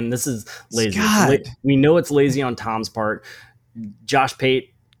lazy, man. This is lazy. We know it's lazy on Tom's part. Josh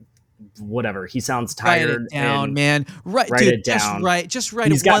Pate, whatever. He sounds tired. Write it down, man. Write it down. Just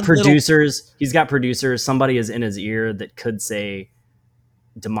write. He's got producers. He's got producers. Somebody is in his ear that could say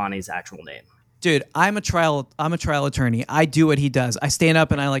Damani's actual name. Dude, I'm a trial attorney. I do what he does. I stand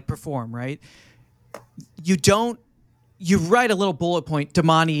up and I perform, right? You write a little bullet point,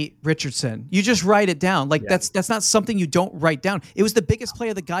 Damani Richardson. You just write it down. That's not something you don't write down. It was the biggest play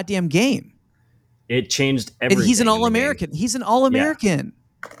of the goddamn game. It changed everything. And he's an All-American. He's an All-American.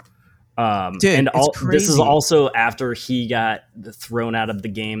 Yeah. Dude, and this is also after he got thrown out of the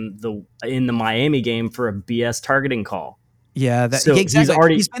game in the Miami game for a BS targeting call. Yeah,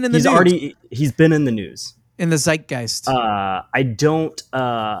 exactly. He's been in the news. He's been in the news. In the zeitgeist. I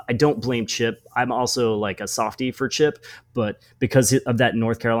don't blame Chip. I'm also like a softie for Chip, but because of that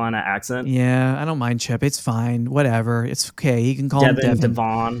North Carolina accent. Yeah, I don't mind Chip. It's fine. Whatever. It's okay. He can call him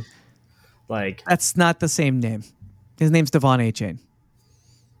Devon. Like, that's not the same name. His name's Devon Achane.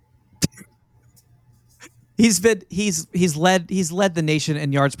 He's led the nation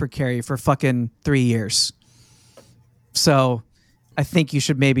in yards per carry for fucking 3 years. So I think you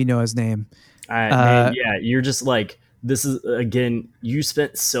should maybe know his name. Man, yeah, you're just like, this is, again, you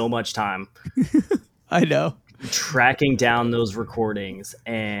spent so much time I know tracking down those recordings,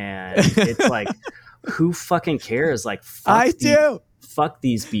 and it's like, who fucking cares? Like, fuck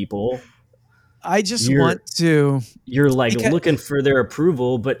these people. I just want to. You're like looking for their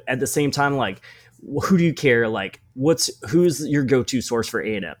approval, but at the same time, like, who do you care? Like, who's your go-to source for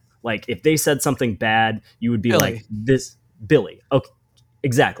A&M? Like, if they said something bad, you would be like, this Billy. Okay.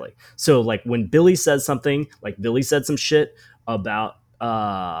 Exactly. So like when Billy says something, like Billy said some shit about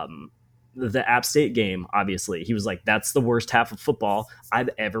the App State game, obviously. He was like, that's the worst half of football I've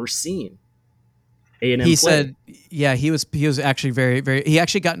ever seen. A&M said, yeah, he was actually very, very, he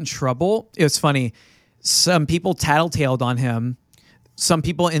actually got in trouble. It was funny. Some people tattletaled on him. Some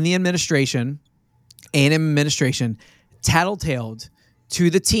people in the administration, A&M administration, tattletaled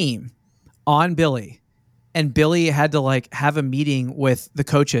to the team on Billy. And Billy had to have a meeting with the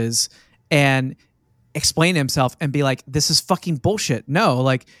coaches and explain himself and be like, this is fucking bullshit. No,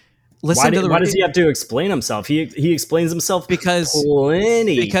 listen to the. Why does he have to explain himself? He explains himself because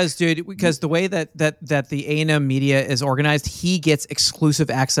the way that the A&M media is organized, he gets exclusive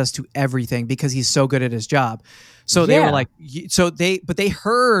access to everything because he's so good at his job. So they were like, but they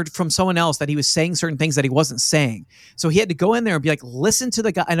heard from someone else that he was saying certain things that he wasn't saying. So he had to go in there and be like, listen to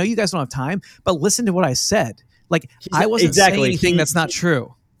the guy. I know you guys don't have time, but listen to what I said. I wasn't saying anything that's not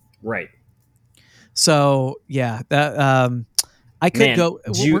true. Right. So yeah, that I could Man, go.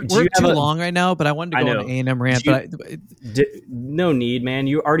 We're do you have too a- long right now, but I wanted to I go know. on an A&M rant. Do But no need, man.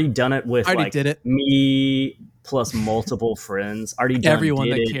 You already done it with I already like did it. me plus multiple friends. Already done. Everyone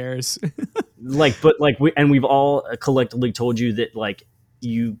did that it. cares. But we've all collectively told you that like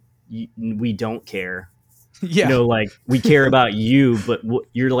we don't care. Yeah. You know, like we care about you, but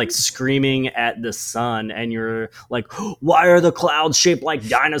you're like screaming at the sun and you're like, why are the clouds shaped like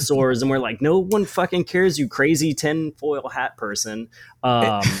dinosaurs? And we're like, no one fucking cares, you crazy tinfoil hat person.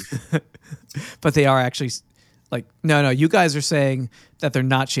 But they are actually like, no, you guys are saying that they're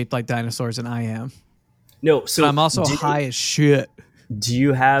not shaped like dinosaurs, and I am. No, so but I'm also high as shit. Do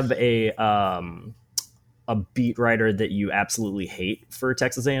you have a beat writer that you absolutely hate for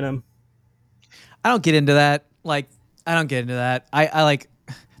Texas A&M? I don't get into that. Like, I don't get into that. I like.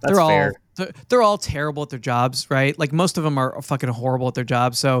 That's fair. They're all terrible at their jobs, right? Like most of them are fucking horrible at their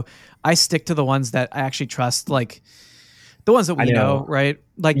jobs. So I stick to the ones that I actually trust, like the ones that we know, right?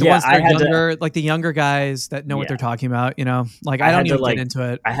 Like the ones that are younger, like the younger guys that know what they're talking about. You know, like I don't even get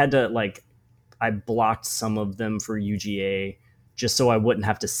into it. I blocked some of them for UGA just so I wouldn't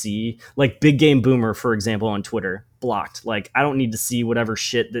have to see, like Big Game Boomer, for example, on Twitter, blocked. Like I don't need to see whatever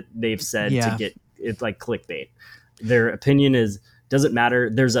shit that they've said to get it, like clickbait. Their opinion doesn't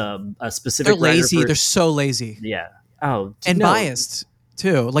matter. There's a specific. They're lazy. They're so lazy. Yeah. Oh, and biased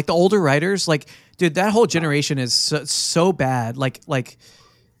too. Like the older writers, like dude, that whole generation is so bad. Like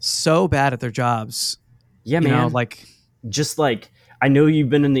so bad at their jobs. Yeah, man. You know, like just like I know you've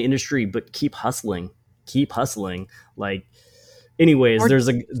been in the industry, but keep hustling. Keep hustling. Like. Anyways, there's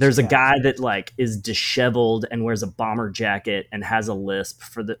a guy that like is disheveled and wears a bomber jacket and has a lisp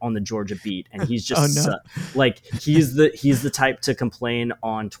on the Georgia beat, and he's just like he's the type to complain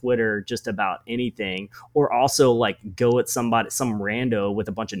on Twitter just about anything, or also like go at some rando with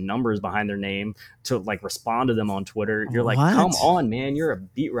a bunch of numbers behind their name to like respond to them on Twitter. You're like, come on, man, you're a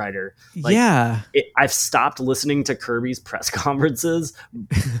beat writer. Like, I've stopped listening to Kirby's press conferences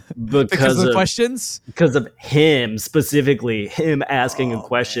because of the questions, because of him specifically. Him asking a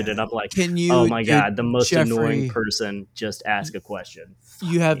question, and I'm like, oh my god, the most annoying person just ask a question.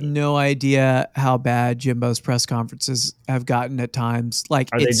 You have no idea how bad Jimbo's press conferences have gotten at times. Like,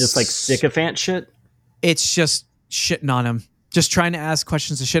 are they just like sycophant shit? It's just shitting on him, just trying to ask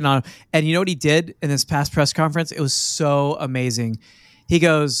questions to shitting on him. And you know what he did in this past press conference? It was so amazing. He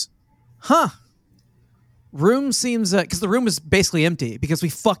goes, room seems because the room was basically empty because we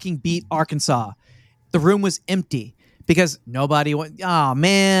fucking beat Arkansas. The room was empty. Because nobody went, oh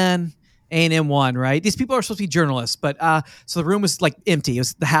man, A&M won, right? These people are supposed to be journalists, but so the room was like empty. It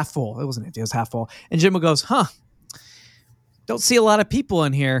was the half full. It wasn't empty, it was half full. And Jimbo goes, don't see a lot of people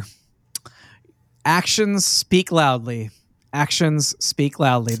in here. Actions speak loudly. Actions speak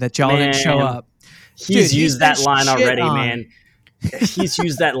loudly that y'all didn't show up. He's used that line already, man. He's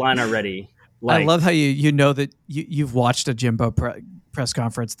used that line already. Like, I love how you know that you've watched a Jimbo press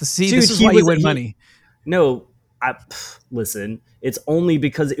conference. This is why you win money. No, listen, it's only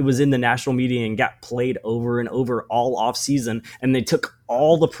because it was in the national media and got played over and over all off season, and they took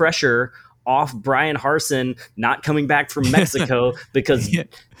all the pressure off Brian Harsin not coming back from Mexico because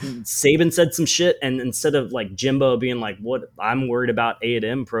Saban said some shit, and instead of like Jimbo being like, what, I'm worried about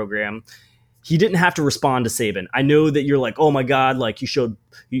A&M program, he didn't have to respond to Saban. I know that you're like, oh my god, like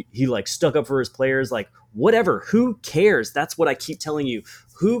he like stuck up for his players, like whatever, who cares? That's what I keep telling you.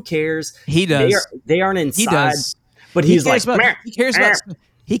 Who cares? He does. They aren't inside. He does. But he's like,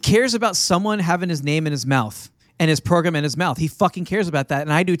 he cares about someone having his name in his mouth and his program in his mouth. He fucking cares about that,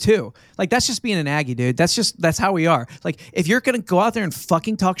 and I do too. Like that's just being an Aggie, dude. That's how we are. Like if you're gonna go out there and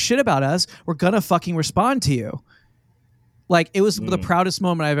fucking talk shit about us, we're gonna fucking respond to you. Like it was the proudest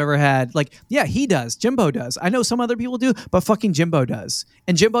moment I've ever had. Like, yeah, he does. Jimbo does. I know some other people do, but fucking Jimbo does.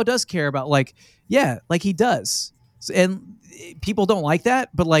 And Jimbo does care about like he does. And people don't like that,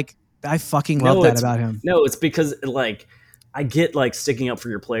 but like I fucking love that about him. No, it's because like I get like sticking up for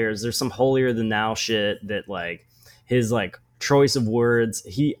your players. There's some holier than thou shit that like his like choice of words.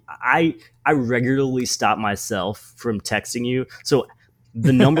 I regularly stop myself from texting you. So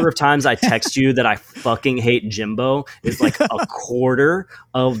the number of times I text you that I fucking hate Jimbo is like a quarter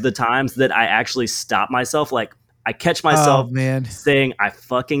of the times that I actually stop myself. Like I catch myself saying I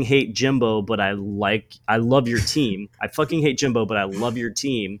fucking hate Jimbo, but I love your team. I fucking hate Jimbo, but I love your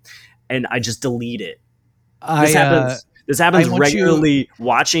team. And I just delete it. This happens regularly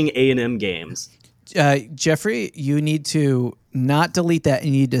watching A&M games. Jeffrey, you need to not delete that,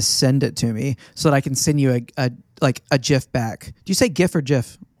 and you need to send it to me so that I can send you a GIF back. Do you say GIF or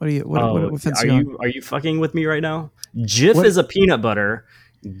GIF? What are you? What are you fucking with me right now? GIF is a peanut butter.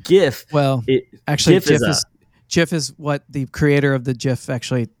 GIF. Well, actually, GIF GIF is what the creator of the GIF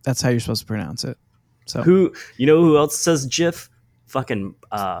actually. That's how you're supposed to pronounce it. So who else says GIF? Fucking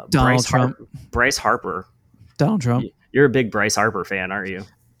Donald Trump. Bryce Harper. Donald Trump. You're a big Bryce Harper fan, aren't you?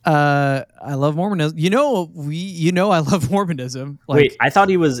 I love Mormonism. I love Mormonism. Like, wait, I thought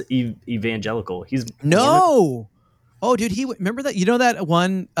he was evangelical. He's no. Mormon? Oh, dude, remember that? You know that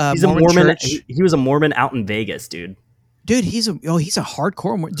one? He's Mormon a Mormon. church? He was a Mormon out in Vegas, dude. Dude, he's a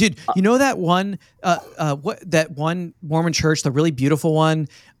hardcore Mormon. Dude, you know that one that one Mormon church, the really beautiful one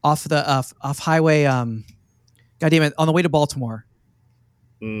off off highway goddamn it, on the way to Baltimore.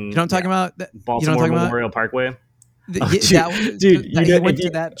 You know what I'm talking about? Baltimore Memorial Parkway. Dude, he went to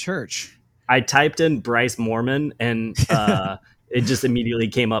that church. I typed in Bryce Mormon and it just immediately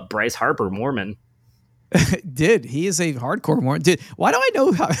came up Bryce Harper Mormon. Dude, he is a hardcore Mormon. Dude, why do I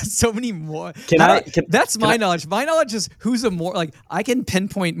know so many more? That's my knowledge. My knowledge is who's a more like I can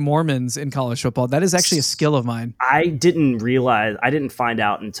pinpoint Mormons in college football. That is actually a skill of mine. I didn't find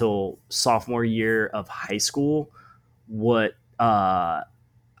out until sophomore year of high school what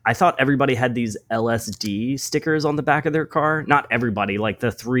I thought everybody had these LSD stickers on the back of their car. Not everybody, like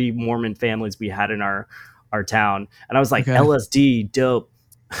the 3 Mormon families we had in our town. And I was like, okay. LSD, dope.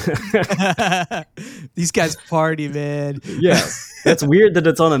 These guys party, man. Yeah. That's weird that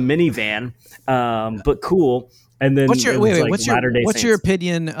it's on a minivan, but cool. And then what's your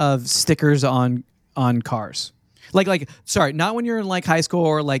opinion of stickers on cars? Like, sorry, not when you're in like high school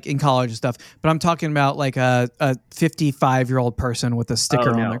or like in college and stuff, but I'm talking about like a 55-year-old person with a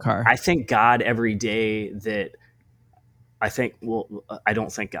sticker on their car. I thank God every day that I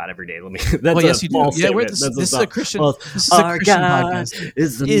don't thank God every day. That's a false statement. This is a Christian. Our God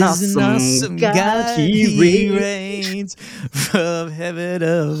is an awesome God. He reigns from heaven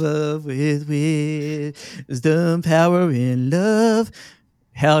above with wisdom, power, and love.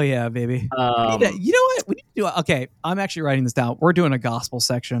 Hell yeah, baby. You know what? We need to do. Okay, I'm actually writing this down. We're doing a gospel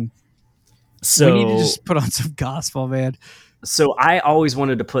section. So we need to just put on some gospel, man. So I always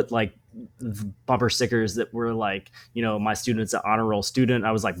wanted to put like bumper stickers that were like, my student's an honor roll student.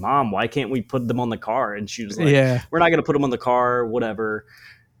 I was like, Mom, why can't we put them on the car? And she was like, we're not going to put them on the car, whatever.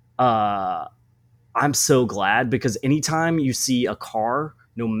 I'm so glad because anytime you see a car,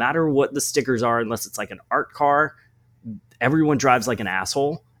 no matter what the stickers are, unless it's like an art car, everyone drives like an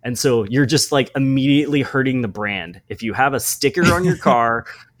asshole. And so you're just like immediately hurting the brand. If you have a sticker on your car,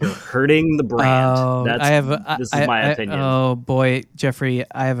 you're hurting the brand. This is my opinion. Oh boy, Jeffrey,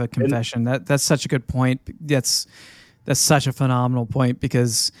 I have a confession. That's such a good point. That's such a phenomenal point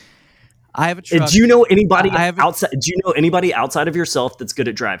because I have a truck. Do you know anybody outside? Do you know anybody outside of yourself that's good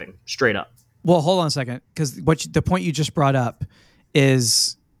at driving? Straight up. Well, hold on a second, because the point you just brought up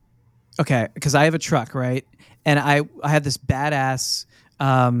is okay. Because I have a truck, right? And I had this badass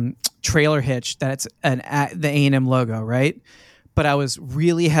trailer hitch that's the A&M logo, right? But I was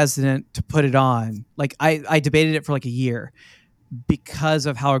really hesitant to put it on. Like I debated it for like a year because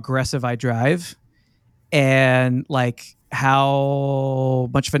of how aggressive I drive and like how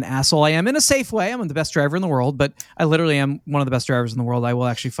much of an asshole I am in a safe way. I'm the best driver in the world, but I literally am one of the best drivers in the world. I will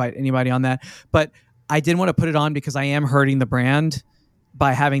actually fight anybody on that. But I didn't want to put it on because I am hurting the brand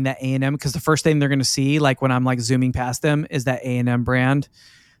by having that A&M, because the first thing they're going to see, like when I'm like zooming past them, is that A&M brand.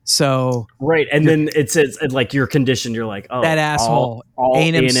 So right, and then it says like you're conditioned. You're like, oh, that asshole. All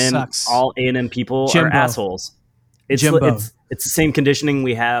A&M sucks. All A&M people Jimbo. are assholes. It's the same conditioning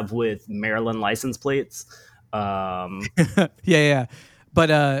we have with Maryland license plates. Yeah.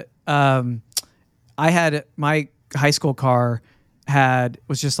 But I had my high school car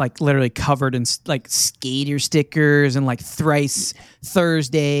was just like literally covered in like skater stickers and like thrice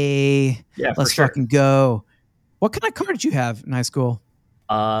Thursday. Yeah, let's fucking go. What kind of car did you have in high school?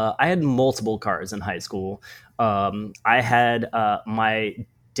 I had multiple cars in high school. I had my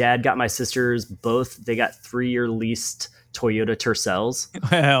dad got my sisters both. They got 3-year leased Toyota Tercels.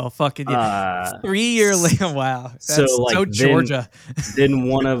 Well, fucking 3-year lease. Wow. That's so Georgia. Then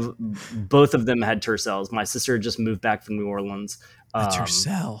both of them had Tercels. My sister had just moved back from New Orleans. A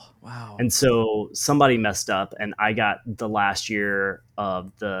Tercel. Wow. And so somebody messed up and I got the last year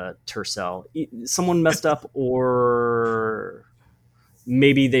of the Tercel. Someone messed up or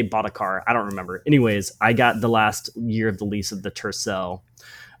maybe they bought a car. I don't remember. Anyways, I got the last year of the lease of the Tercel.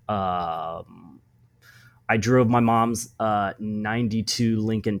 I drove my mom's 92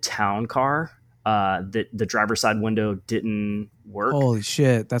 Lincoln Town car. The driver's side window didn't work. Holy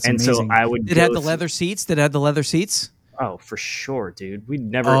shit, that's and amazing. So I would. Did it have the leather seats? Oh, for sure, dude. We'd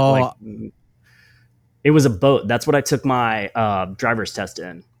never it was a boat. That's what I took my driver's test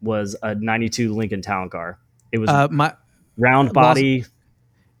in. Was a 92 Lincoln Town car. It was my round body.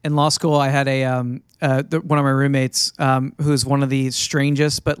 in law school, I had one of my roommates who's one of the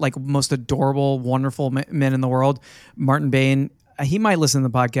strangest but like most adorable, wonderful men in the world, Martin Bain. He might listen to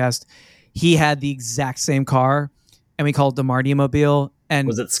the podcast. He had the exact same car, and we called it the Marty Mobile. And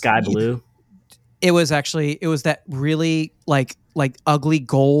was it sky blue? It was that really like ugly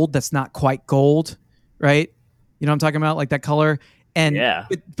gold that's not quite gold, right? You know what I'm talking about? Like that color. And yeah.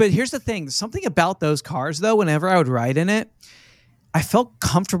 But here's the thing. Something about those cars, though, whenever I would ride in it, I felt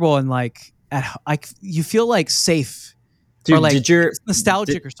comfortable and like you feel like safe. Dude, or like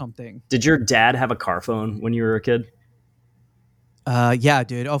nostalgic or something. Did your dad have a car phone when you were a kid? Yeah,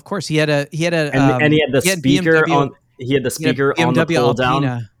 dude. Of course, he had a and he had the speaker on. He had the speaker on the pull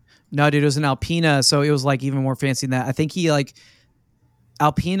down. No, dude, it was an Alpina, so it was like even more fancy than that. I think he like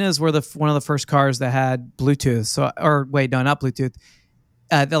Alpinas were one of the first cars that had Bluetooth. So, or wait, no, not Bluetooth.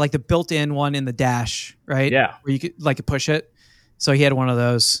 They're like the built-in one in the dash, right? Yeah, where you could like push it. So he had one of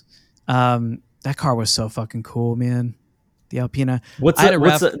those. That car was so fucking cool, man. The Alpina. I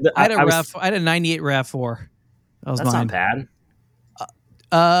had a 98 RAV4. That's mine. Not bad.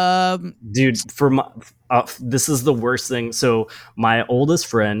 Dude, for my this is the worst thing. So my oldest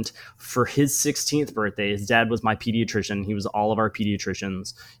friend, for his 16th birthday, his dad was my pediatrician. He was all of our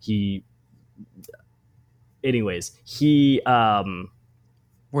pediatricians.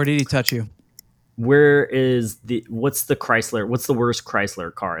 Where did he touch you? What's the Chrysler? What's the worst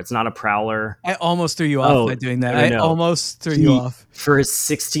Chrysler car? It's not a Prowler. I almost threw you off by doing that. I almost threw you off. For his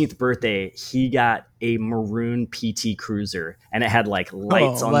 16th birthday, he got a maroon PT Cruiser, and it had like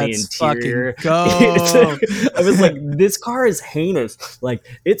lights on the interior. I was like, this car is heinous. Like,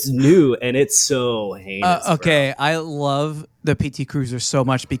 it's new and it's so heinous. Okay, bro. I love the PT Cruiser so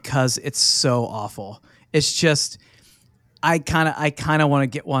much because it's so awful. It's just I kind of want to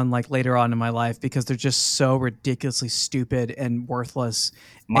get one like later on in my life because they're just so ridiculously stupid and worthless.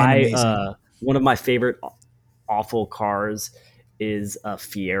 One of my favorite awful cars is a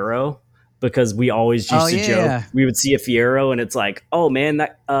Fiero, because we always used to joke. Yeah. We would see a Fiero and it's like, oh man,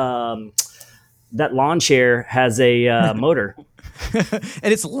 that lawn chair has a motor.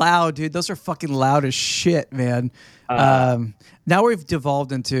 And it's loud, dude. Those are fucking loud as shit, man. Now we've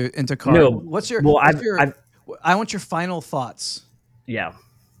devolved into car. No, I want your final thoughts. Yeah.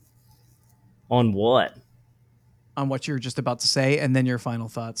 On what? On what you were just about to say, and then your final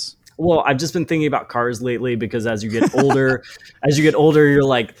thoughts. Well, I've just been thinking about cars lately because as you get older, you're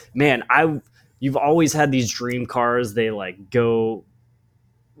like, man, you've always had these dream cars. They like go,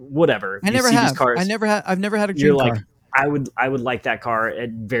 whatever. I've never had a dream car. I would like that car at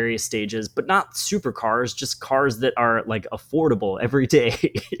various stages, but not supercars, just cars that are like affordable every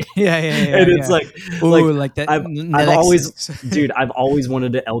day. Yeah. And it's like that. I've always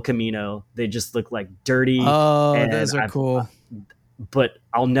wanted an El Camino. They just look like dirty. Oh, those are cool. But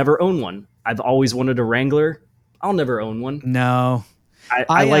I'll never own one. I've always wanted a Wrangler. I'll never own one. No.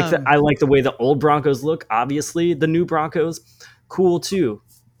 I like the way the old Broncos look. Obviously, the new Broncos, cool too.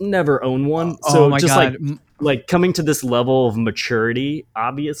 Never own one. So my God. Like coming to this level of maturity,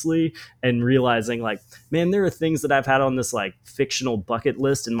 obviously, and realizing like, man, there are things that I've had on this like fictional bucket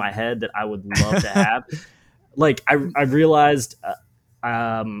list in my head that I would love to have. Like I realized,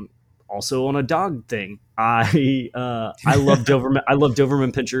 also on a dog thing, I love Doberman. I love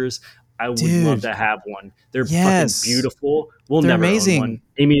Doberman Pinschers. I would love to have one. They're fucking beautiful. They're never amazing. Own one.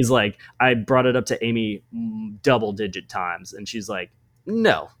 Amy's like, I brought it up to Amy double-digit times, and she's like,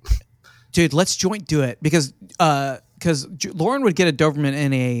 no. Dude, let's joint do it because Lauren would get a Doberman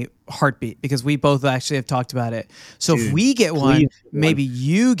in a heartbeat because we both actually have talked about it. So if we get one, maybe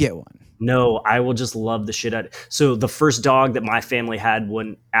you get one. No, I will just love the shit out of it. So the first dog that my family had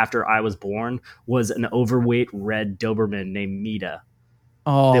after I was born was an overweight red Doberman named Mita.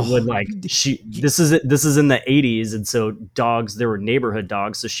 Oh, that would like this is in the 80s, and so there were neighborhood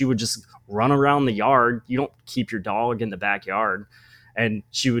dogs, so she would just run around the yard. You don't keep your dog in the backyard. And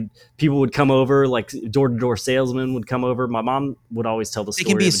people would come over, like door-to-door salesmen would come over. My mom would always tell the story. It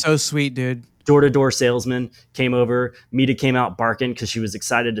can be so sweet, dude. Door-to-door salesman came over. Mita came out barking because she was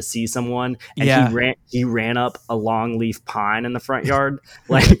excited to see someone. And he ran up a long leaf pine in the front yard,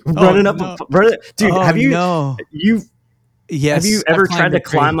 like running up. Dude, have you ever tried to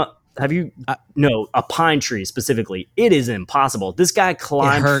climb up? Have you? No, a pine tree specifically. It is impossible. This guy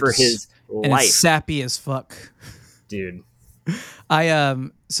climbed for his life. And it's sappy as fuck, dude.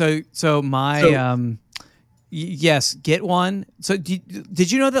 Yes, get one. So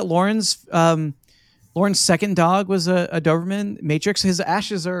did you know that Lauren's second dog was a Doberman Matrix? His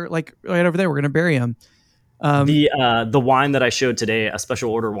ashes are like right over there. We're gonna bury him. The wine that I showed today, a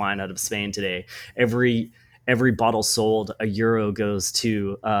special order wine out of Spain today. Every every bottle sold, €1 goes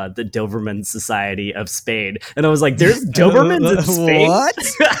to the Doberman Society of Spain. And I was like, there's Dobermans in Spain? What?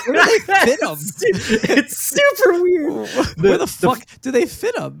 Where do they fit them? It's super weird. Where the fuck do they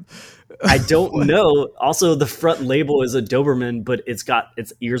fit them? I don't know. Also, the front label is a Doberman, but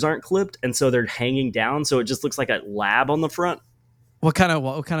its ears aren't clipped, and so they're hanging down, so it just looks like a lab on the front. What kind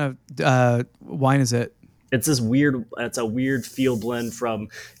of wine is it? It's a weird field blend from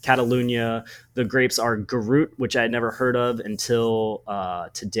Catalonia. The grapes are Garut, which I had never heard of until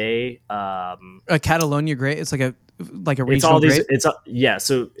today. A Catalonia grape. It's like a regional it's all these, grape.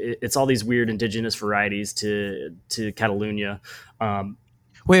 So it's all these weird indigenous varieties to Catalonia.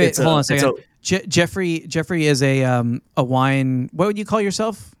 Wait, hold on a second. Jeffrey is a wine. What would you call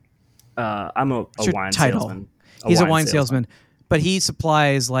yourself? I'm a wine title? salesman. He's a wine salesman, but he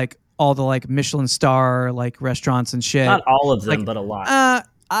supplies like all the like Michelin star like restaurants and shit. Not all of them, but a lot.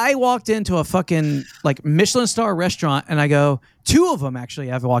 I walked into a fucking like Michelin star restaurant and I go, 2 of them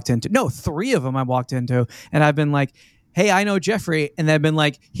actually I've walked into. No, 3 of them I walked into, and I've been like, hey, I know Jeffrey. And they've been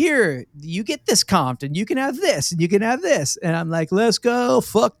like, here, you get this comped and you can have this and you can have this. And I'm like, let's go.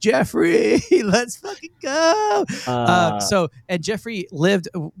 Fuck Jeffrey. Let's fucking go. And Jeffrey lived,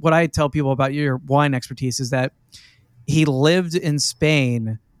 what I tell people about your wine expertise is that he lived in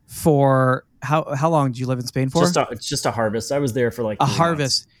Spain for how long did you live in Spain for? It's just a harvest. I was there for like a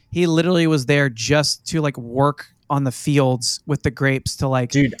harvest. Months. He literally was there just to like work on the fields with the grapes to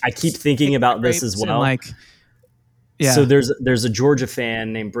like. Dude, I keep thinking about this as well. Like, yeah. So there's a Georgia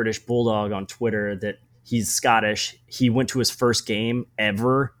fan named British Bulldog on Twitter that he's Scottish. He went to his first game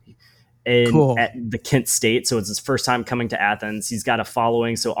ever at the Kent State. So it's his first time coming to Athens. He's got a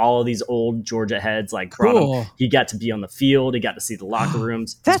following. So all of these old Georgia heads like brought him. He got to be on the field. He got to see the locker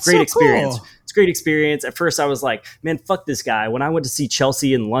rooms. That's a great so experience. Cool. It's a great experience. At first I was like, man, fuck this guy. When I went to see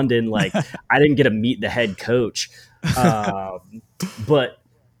Chelsea in London, like I didn't get to meet the head coach. But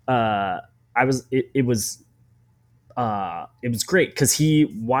it was great because he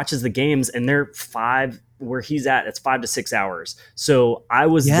watches the games and they're where he's at. It's 5 to 6 hours. So I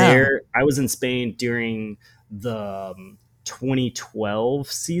was there. I was in Spain during the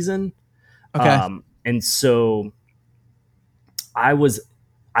 2012 season. Okay. And so I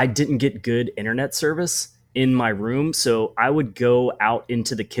didn't get good internet service in my room. So I would go out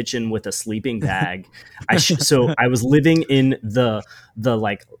into the kitchen with a sleeping bag. So I was living in the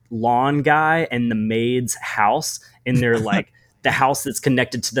like lawn guy and the maid's house in their like the house that's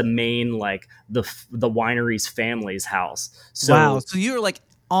connected to the main, like the winery's family's house. So, wow. So you were like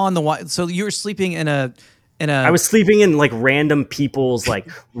on the wine. So you were sleeping in a. I was sleeping in like random people's like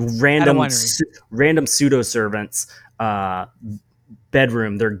random pseudo servants,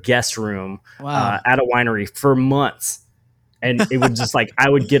 bedroom, their guest room, at a winery for months. And it would just like, I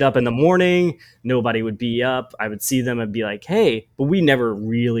would get up in the morning, nobody would be up. I would see them and be like, hey, but we never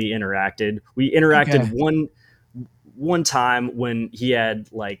really interacted. We interacted one time when he had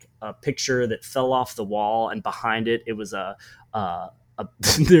like a picture that fell off the wall, and behind it, it was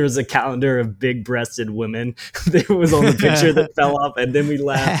there was a calendar of big-breasted women. There was on the picture that fell off, and then we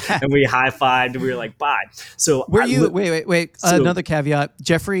laughed and we high-fived and we were like, bye. So wait. So, another caveat.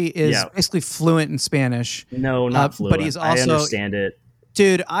 Jeffrey is basically fluent in Spanish. No, not fluent. But he's also, I understand it.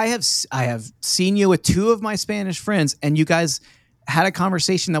 Dude, I have seen you with 2 of my Spanish friends, and you guys had a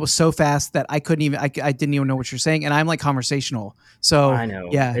conversation that was so fast that I didn't even know what you're saying, and I'm like conversational. So I know.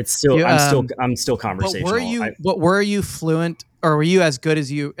 Yeah. It's still I'm still conversational. But were you fluent, or were you as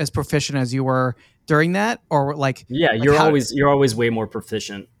proficient as you were during that? Or like you're always way more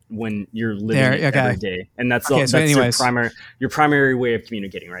proficient when you're living it every day. And that's your primary way of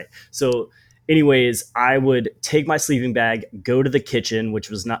communicating, right? So anyways, I would take my sleeping bag, go to the kitchen, which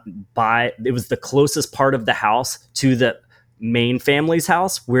was it was the closest part of the house to the main family's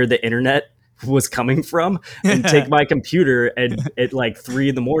house where the internet was coming from, and take my computer, and at like 3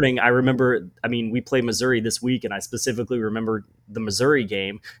 a.m. I remember, we play Missouri this week, and I specifically remember the Missouri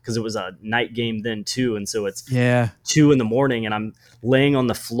game because it was a night game then too. And so it's 2 a.m. and I'm laying on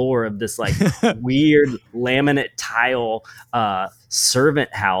the floor of this like weird laminate tile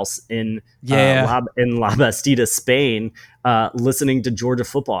servant house in La Bastida, Spain, listening to Georgia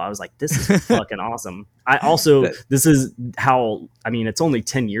football. I was like, this is fucking awesome. This is how, it's only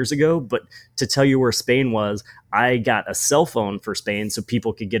 10 years ago, but to tell you where Spain was, I got a cell phone for Spain so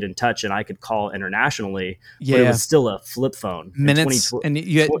people could get in touch and I could call internationally, but it was still a flip phone. Minutes, and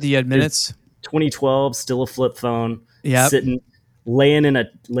you had minutes? 2012, still a flip phone. Yeah.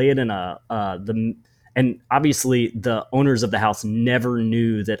 And obviously the owners of the house never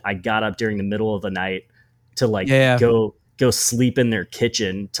knew that I got up during the middle of the night to go sleep in their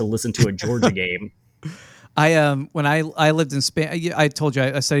kitchen to listen to a Georgia game. When I lived in Spain, I told you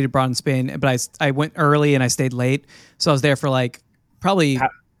I studied abroad in Spain, but I went early and I stayed late, so I was there for like probably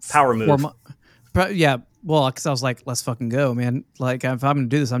power move. Yeah, well, because I was like, let's fucking go, man. Like, if I'm gonna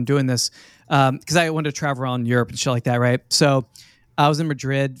do this, I'm doing this. Because I wanted to travel around Europe and shit like that, right? So I was in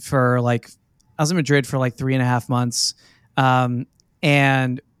Madrid for like 3.5 months,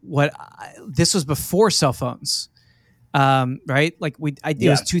 and this was before cell phones. Right? Like it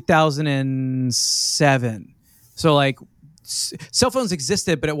was 2007. So like cell phones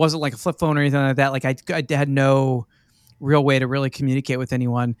existed, but it wasn't like a flip phone or anything like that. Like I had no real way to really communicate with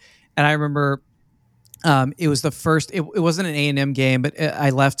anyone. And I remember, it was the first, it wasn't an A&M game, but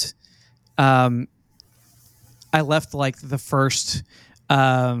I left like the first,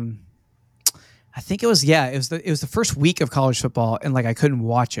 I think it was the first week of college football, and like I couldn't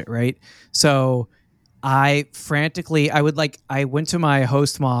watch it, right? So I went to my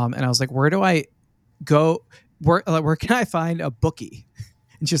host mom and I was like, where do I go? Where can I find a bookie?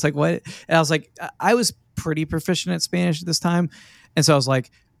 And she's like, what? And I was like, I was pretty proficient at Spanish at this time. And so I was like,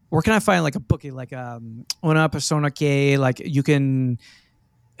 where can I find like a bookie? Like, una persona que, like you can,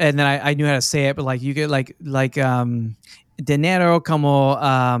 and then I knew how to say it, but like you get like dinero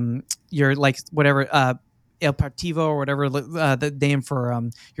como, you're like whatever, El Partido or whatever the name for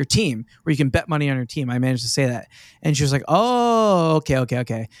your team, where you can bet money on your team. I managed to say that. And she was like, oh,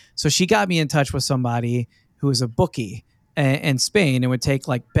 okay. So she got me in touch with somebody who was a bookie in Spain and would take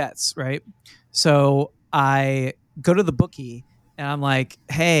like bets, right? So I go to the bookie and I'm like,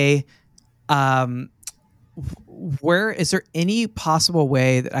 hey, where is there any possible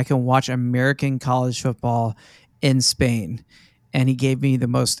way that I can watch American college football in Spain? And he gave me the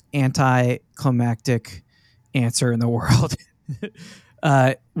most anticlimactic answer in the world,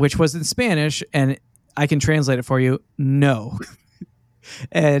 which was in Spanish, and I can translate it for you. No.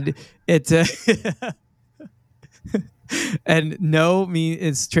 And it and no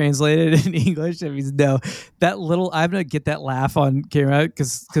it's translated in English. It means no. That little, I'm gonna get that laugh on camera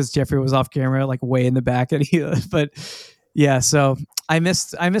because Jeffrey was off camera, like way in the back, and but yeah. So I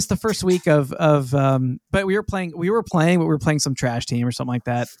missed the first week of but we were playing some trash team or something like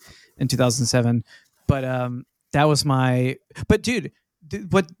that in 2007. But that was but dude,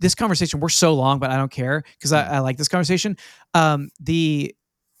 what this conversation, we're so long, but I don't care because I like this conversation.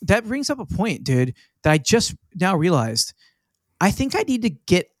 That brings up a point, dude, that I just now realized. I think I need to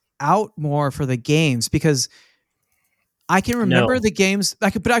get out more for the games because I can remember the games.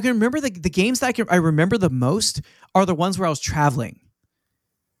 But I can remember the games that I remember the most are the ones where I was traveling.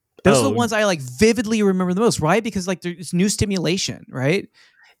 Those are the ones I like vividly remember the most, right? Because like there's new stimulation, right?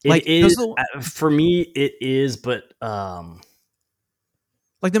 Like it is, for me, it is, but like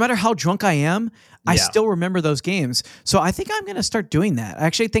no matter how drunk I am, I still remember those games. So I think I'm going to start doing that. I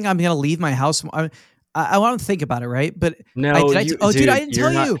actually think I'm going to leave my house. I want to think about it, right? But no, dude, I didn't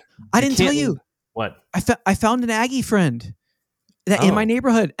tell you. I didn't tell you. What? I found an Aggie friend that in my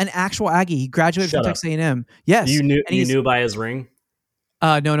neighborhood, an actual Aggie. He graduated from Texas A&M. Yes, you knew by his ring.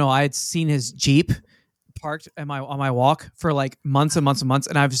 No, I had seen his Jeep parked on my walk for like months and months and months,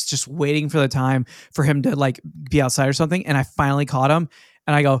 and I was just waiting for the time for him to like be outside or something, and I finally caught him,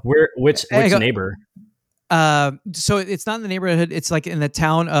 and I go, which neighbor? So it's not in the neighborhood, it's like in the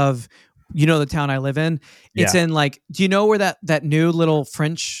town of, the town I live in. It's in like, do you know where that new little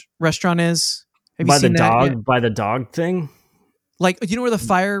French restaurant is? Have you seen that? By the dog thing? Like, do you know where the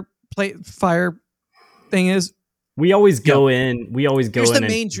fire thing is? We always go in.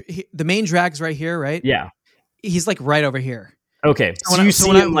 The main drag's right here, right? Yeah. He's like right over here. Okay. So you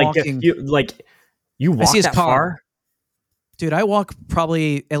see him like you walk that far? Dude, I walk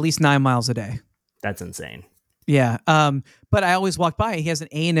probably at least 9 miles a day. That's insane. Yeah. But I always walk by. He has an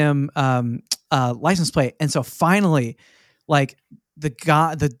A&M license plate. And so finally, like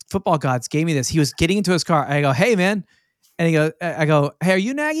the football gods gave me this. He was getting into his car. I go, hey man. And I go, hey, are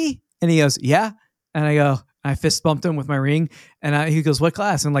you Nagy? And he goes, yeah. And I fist bumped him with my ring, and he goes, "What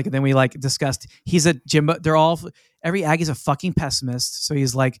class?" And then we like discussed. He's a Jimbo. Every Aggie's a fucking pessimist. So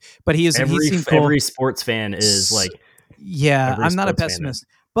he's like, but he is. Every sports fan is like, yeah. I'm not a pessimist,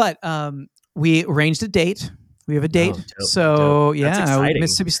 but we arranged a date. We have a date. Dope.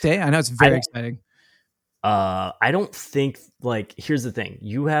 Mississippi State. I know it's very exciting. I don't think here's the thing.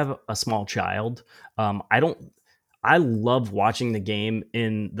 You have a small child. I love watching the game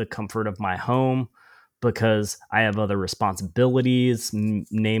in the comfort of my home, because I have other responsibilities,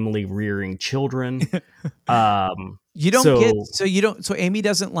 namely rearing children. So Amy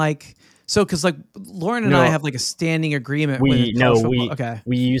doesn't like, because like Lauren and I have like a standing agreement. We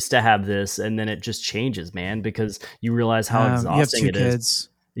used to have this, and then it just changes, man, because you realize how exhausting it is.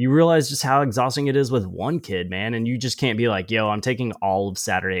 You realize just how exhausting it is with one kid, man. And you just can't be like, yo, I'm taking all of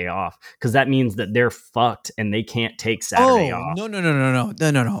Saturday off, because that means that they're fucked and they can't take Saturday off.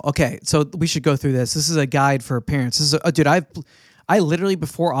 No. Okay, so we should go through this. This is a guide for parents. This is dude, I literally,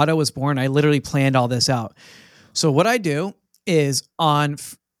 before Otto was born, I literally planned all this out. So what I do is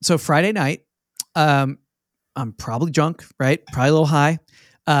Friday night, I'm probably drunk, right? Probably a little high.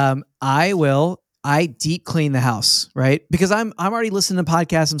 I deep clean the house, right? Because I'm already listening to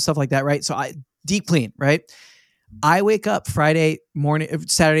podcasts and stuff like that, right? So I deep clean, right? I wake up Saturday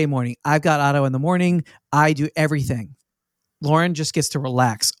morning. I've got Otto in the morning. I do everything. Lauren just gets to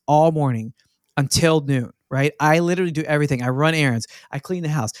relax all morning until noon, right? I literally do everything. I run errands. I clean the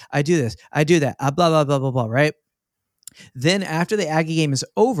house. I do this. I do that. Blah, blah, blah, blah, blah, right? Then after the Aggie game is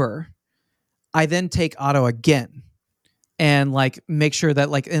over, I then take Otto again and like make sure that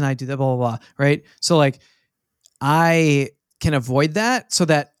like, and I do that, blah, blah, blah, right? So like I can avoid that so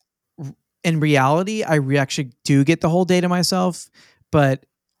that in reality, I actually do get the whole day to myself, but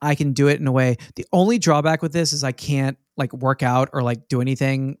I can do it in a way. The only drawback with this is I can't like work out or like do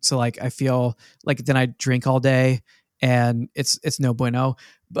anything. So like I feel like then I drink all day and it's no bueno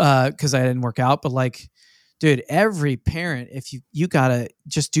because I didn't work out. But like, dude, every parent, if you gotta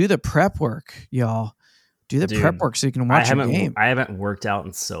just do the prep work, y'all. Do the prep work so you can watch your game. I haven't worked out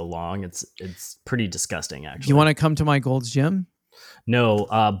in so long. It's pretty disgusting, actually. You want to come to my Gold's Gym? No,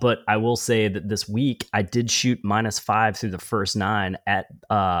 but I will say that this week I did shoot -5 through the first 9 at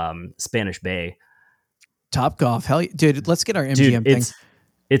Spanish Bay. Top Golf, hell, dude! Let's get our MGM thing.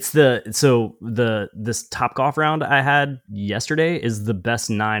 It's this Top Golf round I had yesterday is the best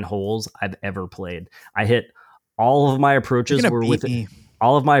 9 holes I've ever played. I hit all of my approaches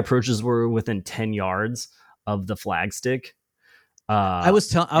were within 10 yards of the flagstick. I was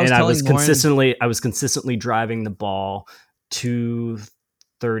consistently driving the ball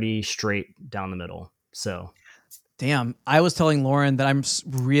 230 straight down the middle. So, damn, I was telling Lauren that I'm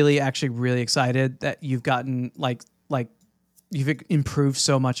really excited that you've gotten like you've improved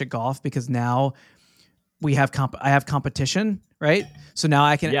so much at golf, because now I have competition, right? So now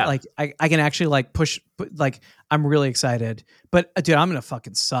I can I can actually like push, like I'm really excited. But dude, I'm gonna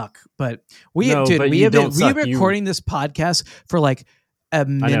fucking suck. But we've been recording this podcast for like a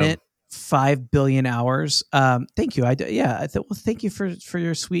minute, 5 billion hours. Thank you. Well, thank you for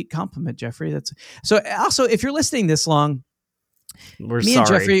your sweet compliment, Jeffrey. That's so. Also, if you're listening this long, and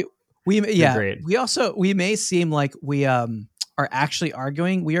Jeffrey, we may seem like we are actually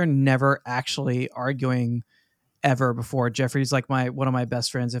arguing. We are never actually arguing ever before. Jeffrey's like one of my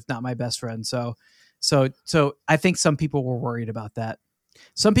best friends, if not my best friend. So I think some people were worried about that.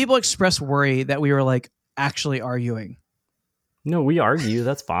 Some people expressed worry that we were like actually arguing. No, we argue.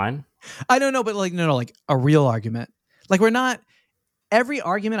 That's fine. I don't know, but like like a real argument. Like we're not. Every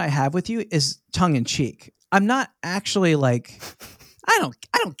argument I have with you is tongue in cheek. I'm not actually like. I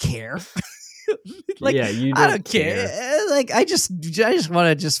don't care. Like, yeah, you don't I don't care. Like I just want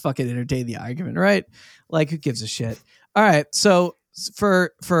to just fucking entertain the argument, right? Like who gives a shit? All right, so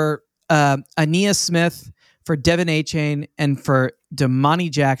for Ania Smith, for Devin Achane, and for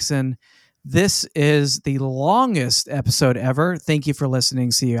Damani Jackson, this is the longest episode ever. Thank you for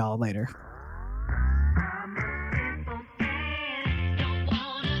listening. See you all later.